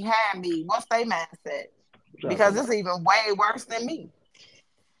kids behind me? What's their mindset? What y'all Because talking it's about? even way worse than me.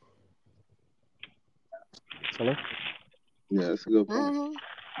 Hello? Yeah, that's a good point. Hmm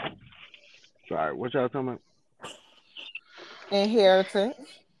Sorry, what y'all talking about? Inheritance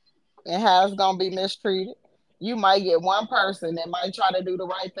and how it's gonna be mistreated. You might get one person that might try to do the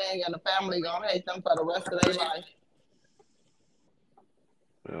right thing, and the family gonna hate them for the rest of their life.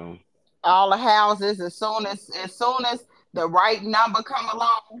 Well, All the houses, as soon as the right number come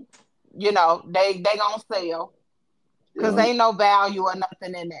along, they gonna sell because Yeah, ain't no value or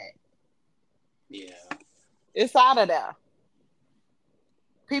nothing in that. Yeah. It's out of there.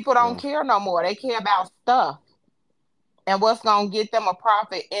 People don't well, care no more. They care about stuff and what's gonna get them a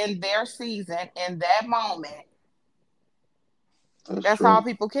profit in their season in that moment. that's That's all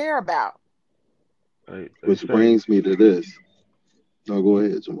true. people care about. they Which say brings me to this. No, go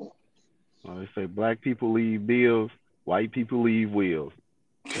ahead, Jamal. they say black people leave bills, white people leave wheels.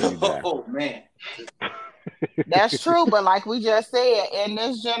 Should be Oh backwards. man. That's true, but like we just said, in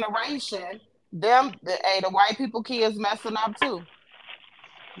this generation, the white people kids messing up too.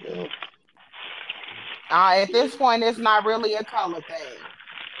 Yeah, At this point, it's not really a color thing.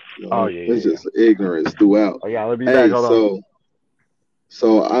 Oh no, yeah, it's yeah, yeah. just ignorance throughout. Oh yeah, let me back. Hey, Hold on.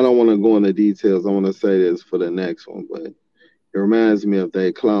 so I don't want to go into details. I want to say this for the next one, but it reminds me of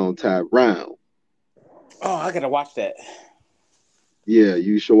that clown Ty Brown. Oh, I gotta watch that. Yeah,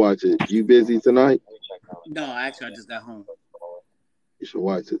 you should watch it. You busy tonight? No, actually, I just got home. You should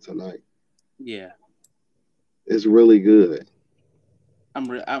watch it tonight. Yeah, It's really good. I'm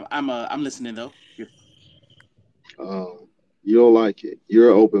listening though. Yeah. Um, you'll like it.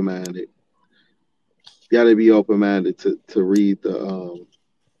 You're open minded. You got to be open minded to read the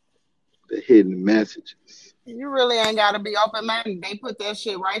hidden messages. You really ain't got to be open minded. They put that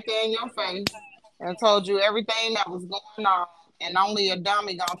shit right there in your face and told you everything that was going on, and only a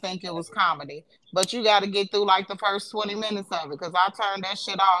dummy gonna think it was comedy. But you got to get through like the first 20 minutes of it, because I turned that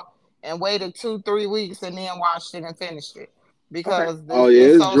shit off and waited 2 3 weeks and then watched it and finished it Okay. because Oh this yeah,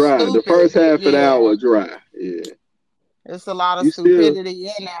 it's it's so dry. The stupid. first half of the Yeah, hour dry. Yeah, it's a lot of you still, stupidity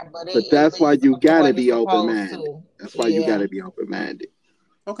in that, but but it that's why leads you up to gotta what it's be open supposed minded. to. That's why you Yeah. gotta be open minded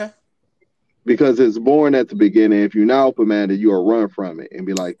Okay. because it's boring at the beginning. If you're not open minded, you'll run from it and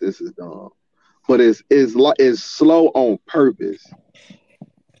be like, "This is dumb." But it's slow on purpose.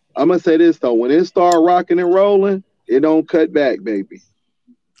 I'm gonna say this though: when it start rocking and rolling, it don't cut back, baby.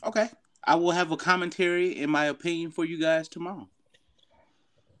 Okay. I will have a commentary in my opinion for you guys tomorrow.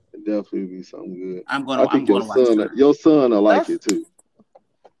 It definitely be something good. I'm I gonna I'm think gonna watch it. your son will like Let's it too.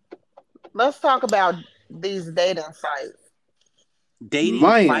 let's talk about these dating sites. Dating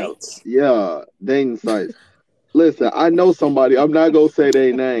Man, sites. yeah, dating sites. Listen, I know somebody. I'm not gonna say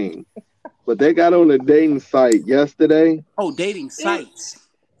their name, but they got on a dating site yesterday, Oh, dating It, sites.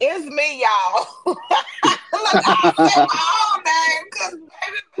 it's me, y'all. Look, I said my own name because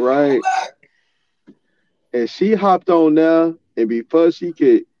baby, right? look. And she hopped on there, and before she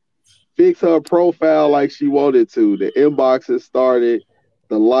could fix her profile like she wanted to, the inboxes started,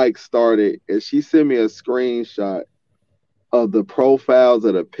 the likes started, and she sent me a screenshot of the profiles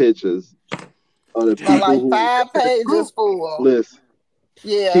of the pictures of the But people like who five The pages group. full. listen.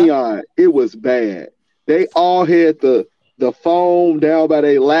 Yeah. Keon, it was bad. They all had the phone down by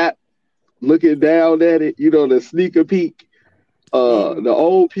their lap, looking down at it. You know, the sneaker peek. Mm. The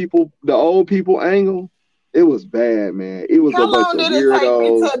old people angle. It was bad, man. It was a How bunch long of did it take me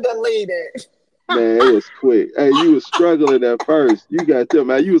weirdos. to delete it? Man, it was quick. Hey, you was struggling at first. You got them,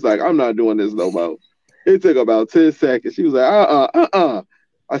 man. You was like, I'm not doing this no more. It took about 10 seconds. She was like,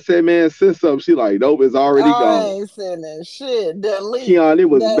 I said, man, send something. She like, nope, it's already I gone. ain't sending shit. Delete. Keon, it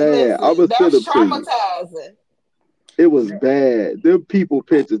was That bad. I'm listen, gonna send that's them to you. traumatizing. It was bad. Them people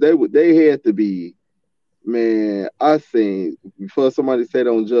pictures, they had to be, man. I seen before somebody say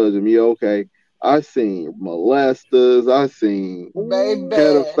don't judge me, okay. I seen molesters, I seen Baby.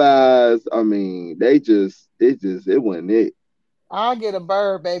 pedophiles. I mean, it wasn't it. I'll get a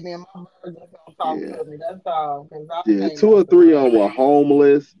bird, baby, and my bird just gonna talk Yeah. to me. That's all. Cause I Yeah. can't Two or mess three of around. them were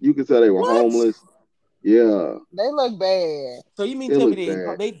homeless. You could tell they were What? homeless. Yeah. They look bad. So you mean It tell me looked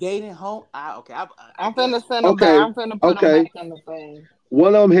bad. they dating home? Okay, I I'm guess. finna send them back. Okay. I'm finna put them Okay. back in the thing.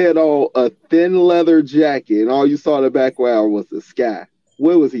 One of them had on a thin leather jacket, and all you saw in the background was the sky.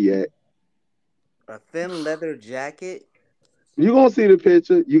 Where was he at? A thin leather jacket. You gonna see the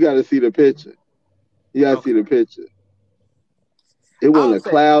picture? You got to see the picture. You got to see Okay, the picture. It wasn't I'll a say.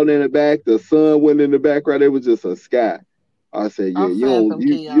 cloud in the back. The sun wasn't in the background. It was just a sky. I said, yeah, I sent them,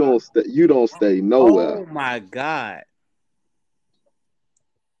 Keon. you don't stay nowhere. Oh my god.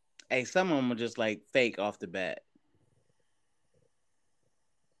 Hey, some of them are just like fake off the bat.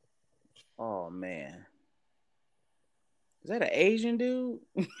 Oh man, is that an Asian dude?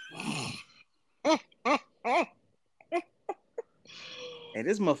 Hey,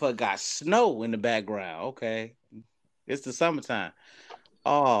 this motherfucker got snow in the background. Okay, it's the summertime.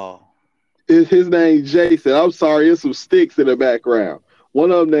 Oh, His name Jason. I'm sorry, there's some sticks in the background.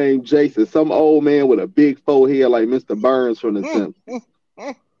 One of them named Jason. Some old man with a big forehead like Mr. Burns from The Simpsons.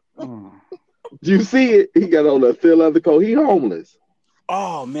 mm. You see it? He got on a thin leather coat. He homeless.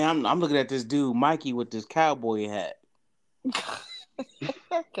 Oh man, I'm looking at this dude Mikey with this cowboy hat.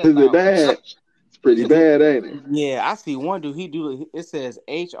 I Is it cannot with bad? you. It's pretty And he, bad, ain't it? yeah, I see one dude. He do it says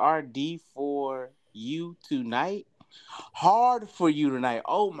HRD for you tonight. Hard for you tonight.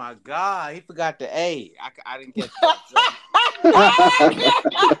 Oh my god, he forgot the A. I didn't catch that. So.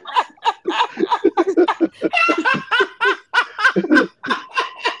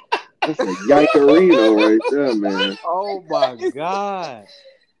 That's a yankerino right there, man. Oh my god.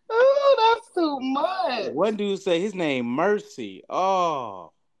 Oh, that's too much. One dude say his name Mercy.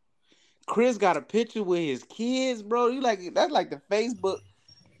 Oh, Chris got a picture with his kids, bro. You like that's like the Facebook.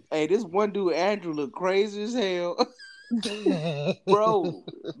 Hey, this one dude Andrew look crazy as hell, bro.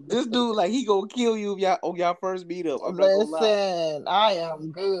 This dude like he gonna kill you if y'all on y'all first meetup. I'm not gonna lie. Listen, I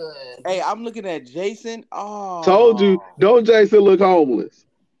am good. Hey, I'm looking at Jason. Told you, Oh, don't Jason look homeless.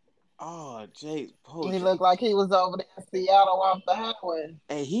 oh, Jay. Oh, He Jay. looked like he was over there in Seattle off the highway.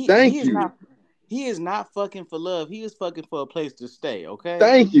 Hey, Thank you. he is not fucking for love. He is fucking for a place to stay. Okay.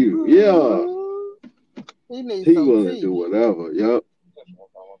 Thank you. Yeah. Ooh, he needs He some wanna do tea. whatever. Yup.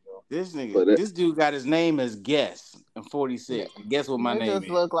 This nigga, But that, this dude got his name as Guess in 46. Guess what my It name just is?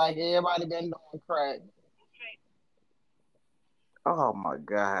 look like everybody been doing crack. Oh my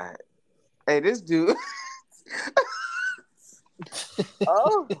god. Hey, this dude.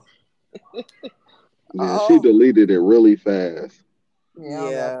 Oh, yeah, she oh, deleted it really fast. Yeah, I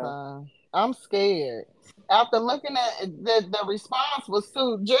don't got yeah. time. I'm scared. After looking at it, the response was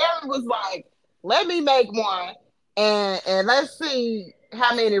too. Jerry was like, "Let me make one, and let's see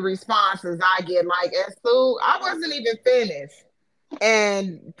how many responses I get." Like, as soon I wasn't even finished,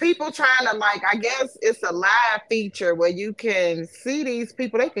 and people trying to like. I guess it's a live feature where you can see these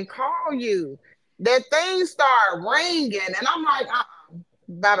people. They can call you. That thing start ringing, and I'm like,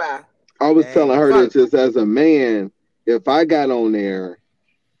 bye bye. I was Hey, telling her that Fuck. just as a man, if I got on there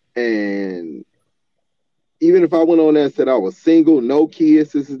and even if I went on there and said I was single, no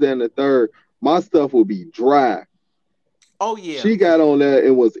kids, this is that and the third, my stuff would be dry. oh yeah, She for got on sure. there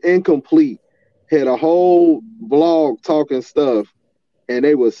and was incomplete, had a whole vlog talking stuff, and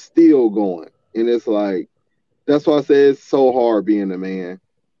they was still going. And it's like, that's why I say it's so hard being a man.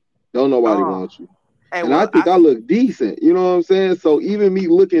 Don't nobody Oh, want you. hey, And I well, think I look decent. You know what I'm saying? So even me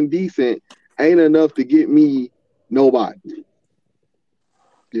looking decent ain't enough to get me nobody.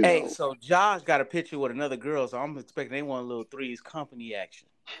 You hey, know. so Josh got a picture with another girl, so I'm expecting they want a little threes company action.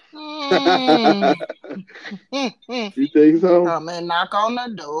 Mm. You think so? Come and knock on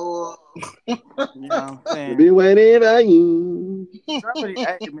the door. You know what I'm saying? Be waiting for you. Somebody,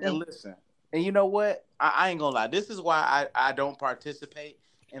 hey man, listen. And you know what? I ain't gonna lie. This is why I don't participate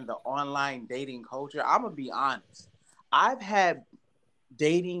in the online dating culture. I'm gonna be honest. I've had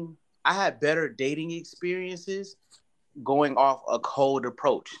dating. I had better dating experiences going off a cold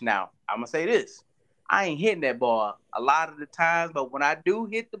approach. Now I'm gonna say this: I ain't hitting that ball a lot of the times, but when I do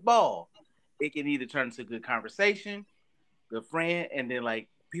hit the ball, it can either turn into a good conversation, good friend, and then like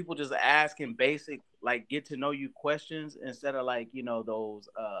people just asking basic like get to know you questions instead of like those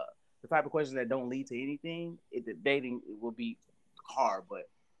the type of questions that don't lead to anything, the dating will be hard. But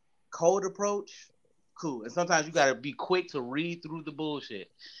cold approach, cool. And sometimes you gotta be quick to read through the bullshit.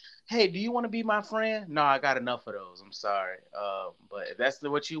 Hey, do you want to be my friend? No, I got enough of those. I'm sorry. But if that's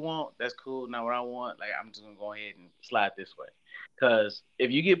what you want, that's cool. Not what I want. Like, I'm just gonna go ahead and slide this way. Cause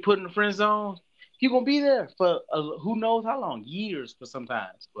if you get put in the friend zone, you're gonna be there for who knows how long, years for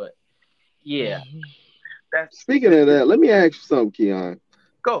sometimes. But yeah, Speaking of that, let me ask you something, Keon.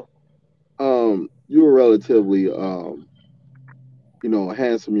 go. You were relatively a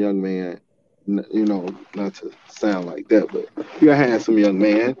handsome young man. Not to sound like that, but you're a handsome young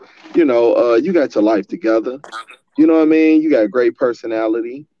man. You got your life together. You know what I mean? You got great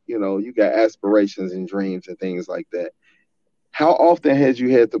personality. You got aspirations and dreams and things like that. How often has you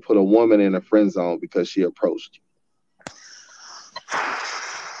had to put a woman in a friend zone because she approached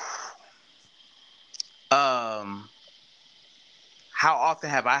Um, how often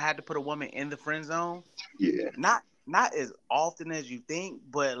have I had to put a woman in the friend zone? you? Yeah. Not as often as you think,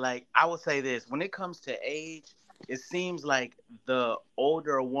 but like I would say this: when it comes to age, it seems like the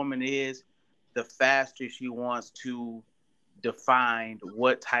older a woman is, the faster she wants to define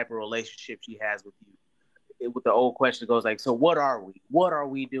what type of relationship she has with you. With the old question goes like, so what are we? What are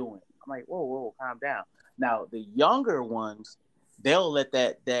we doing? I'm like, whoa, calm down. Now the younger ones, they'll let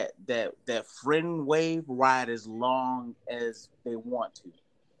that friend wave ride as long as they want to.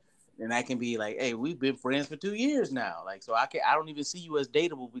 And that can be like, hey, we've been friends for 2 years now. Like, so I don't even see you as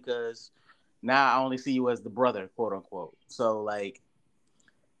dateable because now I only see you as the brother, quote unquote. So like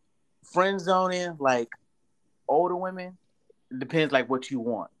friend zoning, like older women, it depends like what you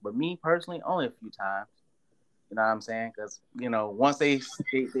want. But me personally, only a few times. You know what I'm saying? Because once they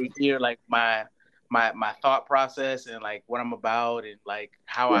hear like my thought process and like what I'm about and like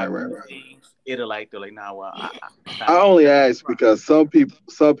how I Right. view things, it'll like they're like, nah, well, it's time I to only ask because some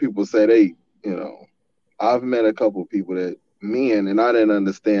people say you know, I've met a couple of people that men, and I didn't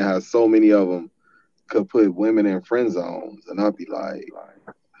understand how so many of them could put women in friend zones, and I'd be like,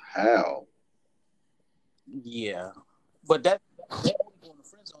 how? yeah. But that only go in the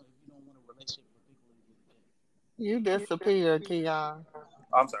friend zone if you don't want a relationship with people who you get. You disappeared, Keon.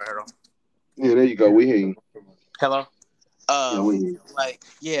 Oh, I'm sorry, hold on. Yeah, there you go. We hear you. Hello. Yeah, we hear you. Like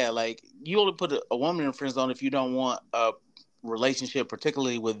yeah, like you only put a woman in a friend zone if you don't want a relationship,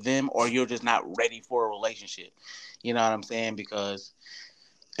 particularly with them, or you're just not ready for a relationship. You know what I'm saying? Because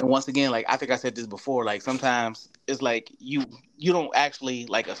and once again, like I think I said this before, like sometimes it's like you don't actually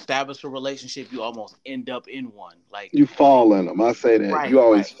like establish a relationship, you almost end up in one. Like You fall in them. I say that. right, You right,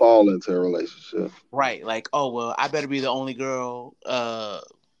 always fall into a relationship. right. Like, oh well, I better be the only girl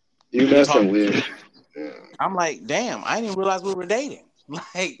You you're messing talking with. to. Yeah. I'm like, damn, I didn't even realize we were dating.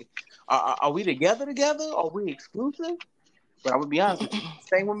 Like, are we together? Are we exclusive? But I would be honest with you,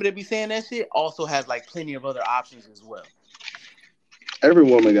 same woman that be saying that shit also has like plenty of other options as well. Every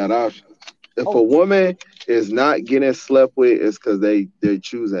woman got options. If a Oh, woman is not getting slept with, it's because they're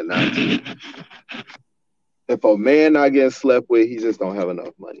choosing not to. If a man not getting slept with, he just don't have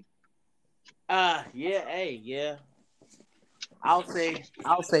enough money. yeah, hey, yeah. I'll say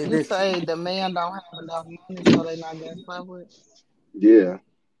You this. say the man don't have enough money, so they not getting slept with. Yeah.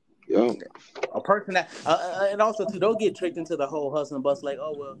 Yo. A person that, and also too, don't get tricked into the whole hustle and bust. Like,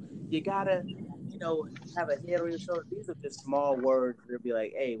 oh well, you gotta, have a head on your shoulder. These are just small words. They'll be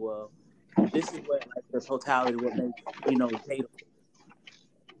like, hey, well, this is what like the totality of what makes dateable.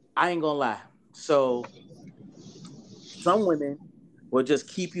 I ain't gonna lie. So some women will just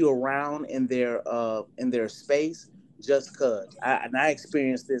keep you around in their space just cause. And I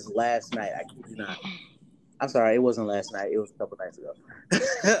experienced this last night. I kid you not. I'm sorry, it wasn't last night. It was a couple nights ago.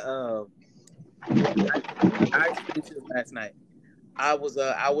 I experienced this last night. I was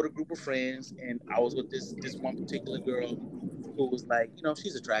out with a group of friends, and I was with this one particular girl who was like,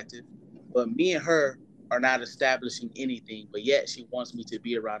 she's attractive, but me and her are not establishing anything. But yet she wants me to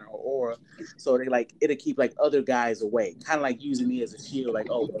be around her aura, so they like it'll keep like other guys away, kind of like using me as a shield. Like,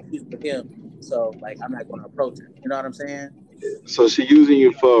 oh well, she's with him, so like I'm not going to approach her. You know what I'm saying? So she using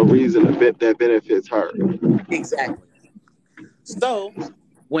you for a reason that benefits her. Exactly. So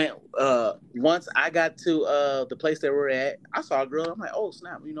when once I got to the place that we're at, I saw a girl. I'm like, oh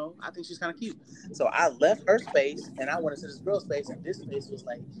snap, I think she's kind of cute. So I left her space and I went into this girl's space, and this space was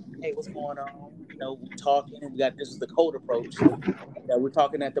like, hey, what's going on? We talking. We got this is the cold approach. We're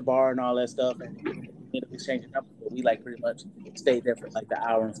talking at the bar and all that stuff, and we ended up exchanging numbers. But we like pretty much stayed there for like the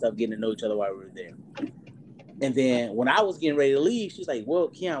hour and stuff, getting to know each other while we were there. And then when I was getting ready to leave, she's like, well,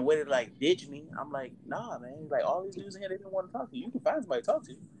 Keon, where did like ditch me? I'm like, nah, man. Like all these dudes in here, they didn't want to talk to you. You can find somebody to talk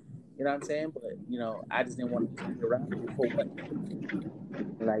to. You know what I'm saying? But I just didn't want to be around people for what.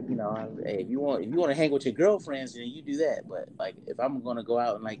 Like, hey, if you want to hang with your girlfriends, then you do that. But like, if I'm gonna go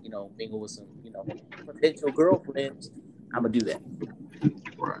out and like, mingle with some, potential girlfriends, I'm gonna do that.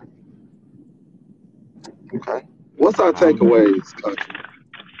 Right. Okay. What's our I'm takeaways, Country?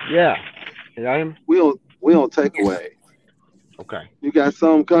 yeah. Can y'all hear me? We don't take away. Okay. You got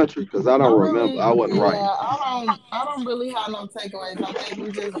some, Country? Because I don't remember. I wasn't Yeah, right. I don't really have no takeaways. I think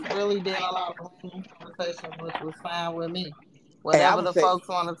we just really did a lot of random conversation, which was fine with me. Hey, I Whatever would the say, folks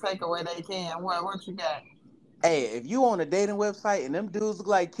want to take away, they can. What you got? hey, if you on a dating website and them dudes look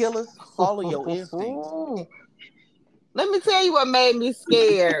like killers, follow your instincts. Let me tell you what made me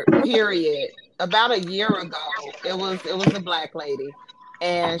scared. Period. About a year ago, it was a black lady,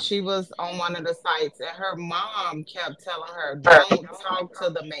 and she was on one of the sites, and her mom kept telling her, "Don't talk to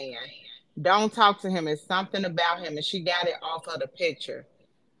the man. Don't talk to him. It's something about him." And she got it off of the picture.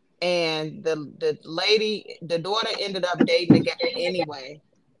 And the lady, the daughter, ended up dating the guy anyway.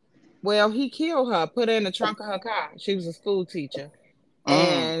 Well, he killed her, put her in the trunk of her car. She was a school teacher.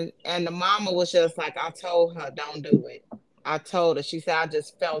 Mm. And the mama was just like, I told her, don't do it. I told her. She said, I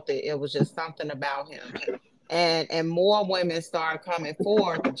just felt it. It was just something about him. And more women started coming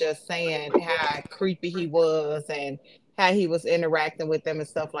forth just saying how creepy he was and how he was interacting with them and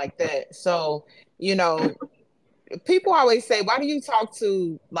stuff like that. So, you know, people always say, why do you talk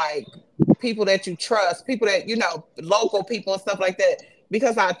to like people that you trust, people that, local people and stuff like that?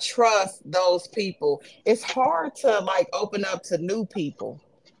 Because I trust those people. It's hard to like open up to new people,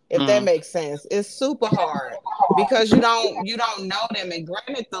 if that Mm. makes sense. It's super hard because you don't know them. And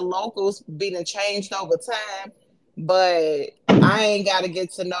granted, the locals being changed over time, but I ain't got to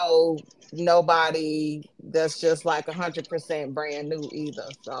get to know nobody that's just like 100% brand new either.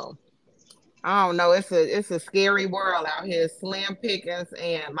 So I don't know. It's a scary world out here. Slim pickings,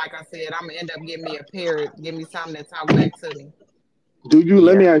 and like I said, I'm gonna end up getting me a parrot. Give me something to talk back to me. Let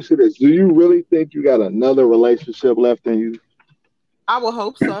Yeah. me ask you this. Do you really think you got another relationship left in you? I would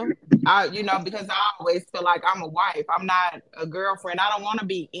hope so. Because I always feel like I'm a wife. I'm not a girlfriend. I don't want to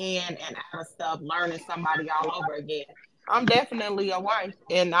be in and out of stuff, learning somebody all over again. I'm definitely a wife,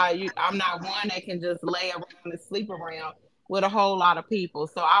 and I'm not one that can just lay around and sleep around with a whole lot of people.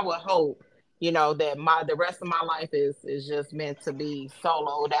 So I would hope, that the rest of my life is just meant to be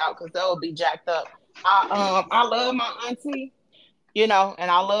soloed out because that would be jacked up. I love my auntie, and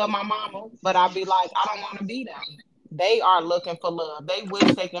I love my mama, but I'd be like, I don't want to be them. They are looking for love. They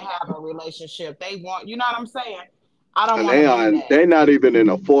wish they could have a relationship. They want, you know what I'm saying? I don't And want to be they not even in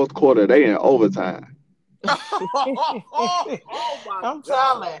the fourth quarter. They in overtime. that. Oh my I'm God.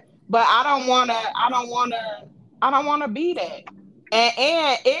 telling. But I don't wanna be that.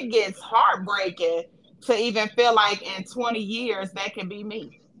 And it gets heartbreaking to even feel like in 20 years that can be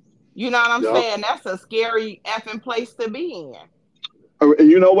me. You know what I'm Yup. saying? That's a scary effing place to be in. And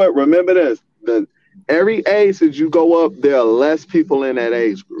you know what? Remember this. Every age that you go up, there are less people in that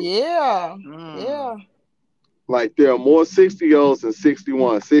age group. Yeah. Mm. Yeah. Like there are more 60-year-olds than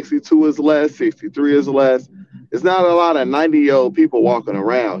 61. 62 is less, 63 is less. It's not a lot of 90-year-old people walking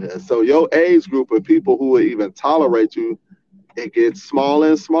around here. So your age group of people who would even tolerate you, it gets smaller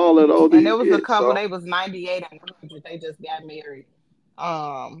and smaller the older And you there was a get. couple, So they was 98 and 100. They just got married.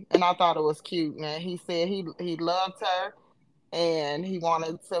 And I thought it was cute, man. He said he loved her and he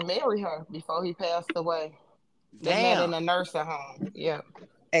wanted to marry her before he passed away. They met Damn. in a nursing home. Yeah.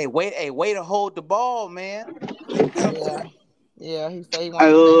 Way to hold the ball, man. Yeah. Yeah. He said he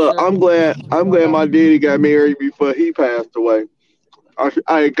wanted to make sure I'm glad my daddy got married before he passed away.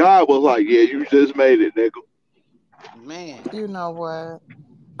 God was like, yeah, you just made it, nigga. Man. you know what.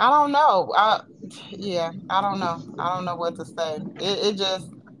 I don't know. Yeah, I don't know. I don't know what to say. It just,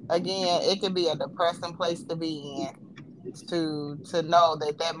 again, it could be a depressing place to be in to know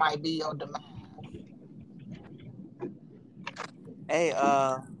that might be your demise. Hey,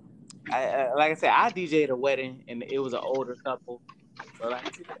 like I said, I DJ'd a wedding and it was an older couple. But like,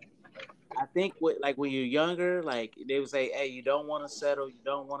 I think when you're younger, like they would say, "Hey, you don't want to settle, you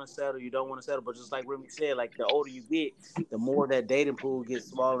don't want to settle, you don't want to settle." But just like Remy said, like the older you get, the more that dating pool gets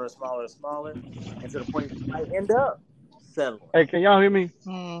smaller and smaller and smaller, and to the point you might end up settling. Hey, can y'all hear me?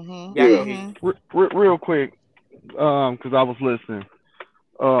 Mhm. Yeah, I can Yeah. hear you. Mhm. Real quick, because I was listening.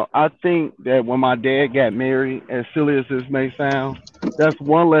 I think that when my dad got married, as silly as this may sound, that's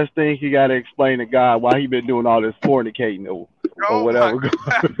one less thing he got to explain to God why he been doing all this fornicating or Oh my whatever. God.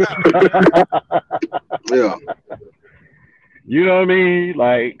 Yeah. You know what I mean?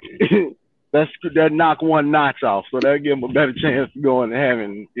 Like that knock one notch off, so that give him a better chance of going to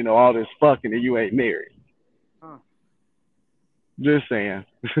heaven. All this fucking and you ain't married. Huh. Just saying.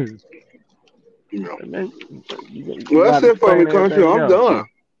 You know. Man, you Well, got that's to it for me, explain country. everything I'm else. done.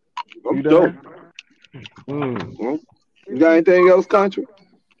 You I'm done. done? Mm. Well, you got anything else, country?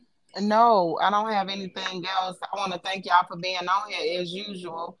 No, I don't have anything else. I want to thank y'all for being on here as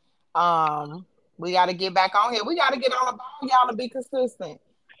usual. We got to get back on here. We got to get on the ball, y'all, to be consistent.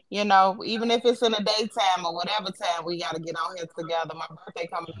 You know, even if it's in the daytime or whatever time, we got to get on here together. My birthday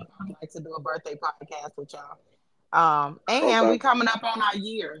coming up. I'd like to do a birthday podcast with y'all. And Okay. we coming up on our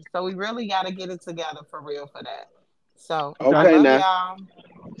year, so we really got to get it together for real for that. So I Okay. Okay, love now. y'all.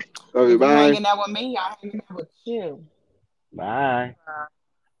 Okay, If you bye. hanging out with me, y'all hanging out with you. Bye.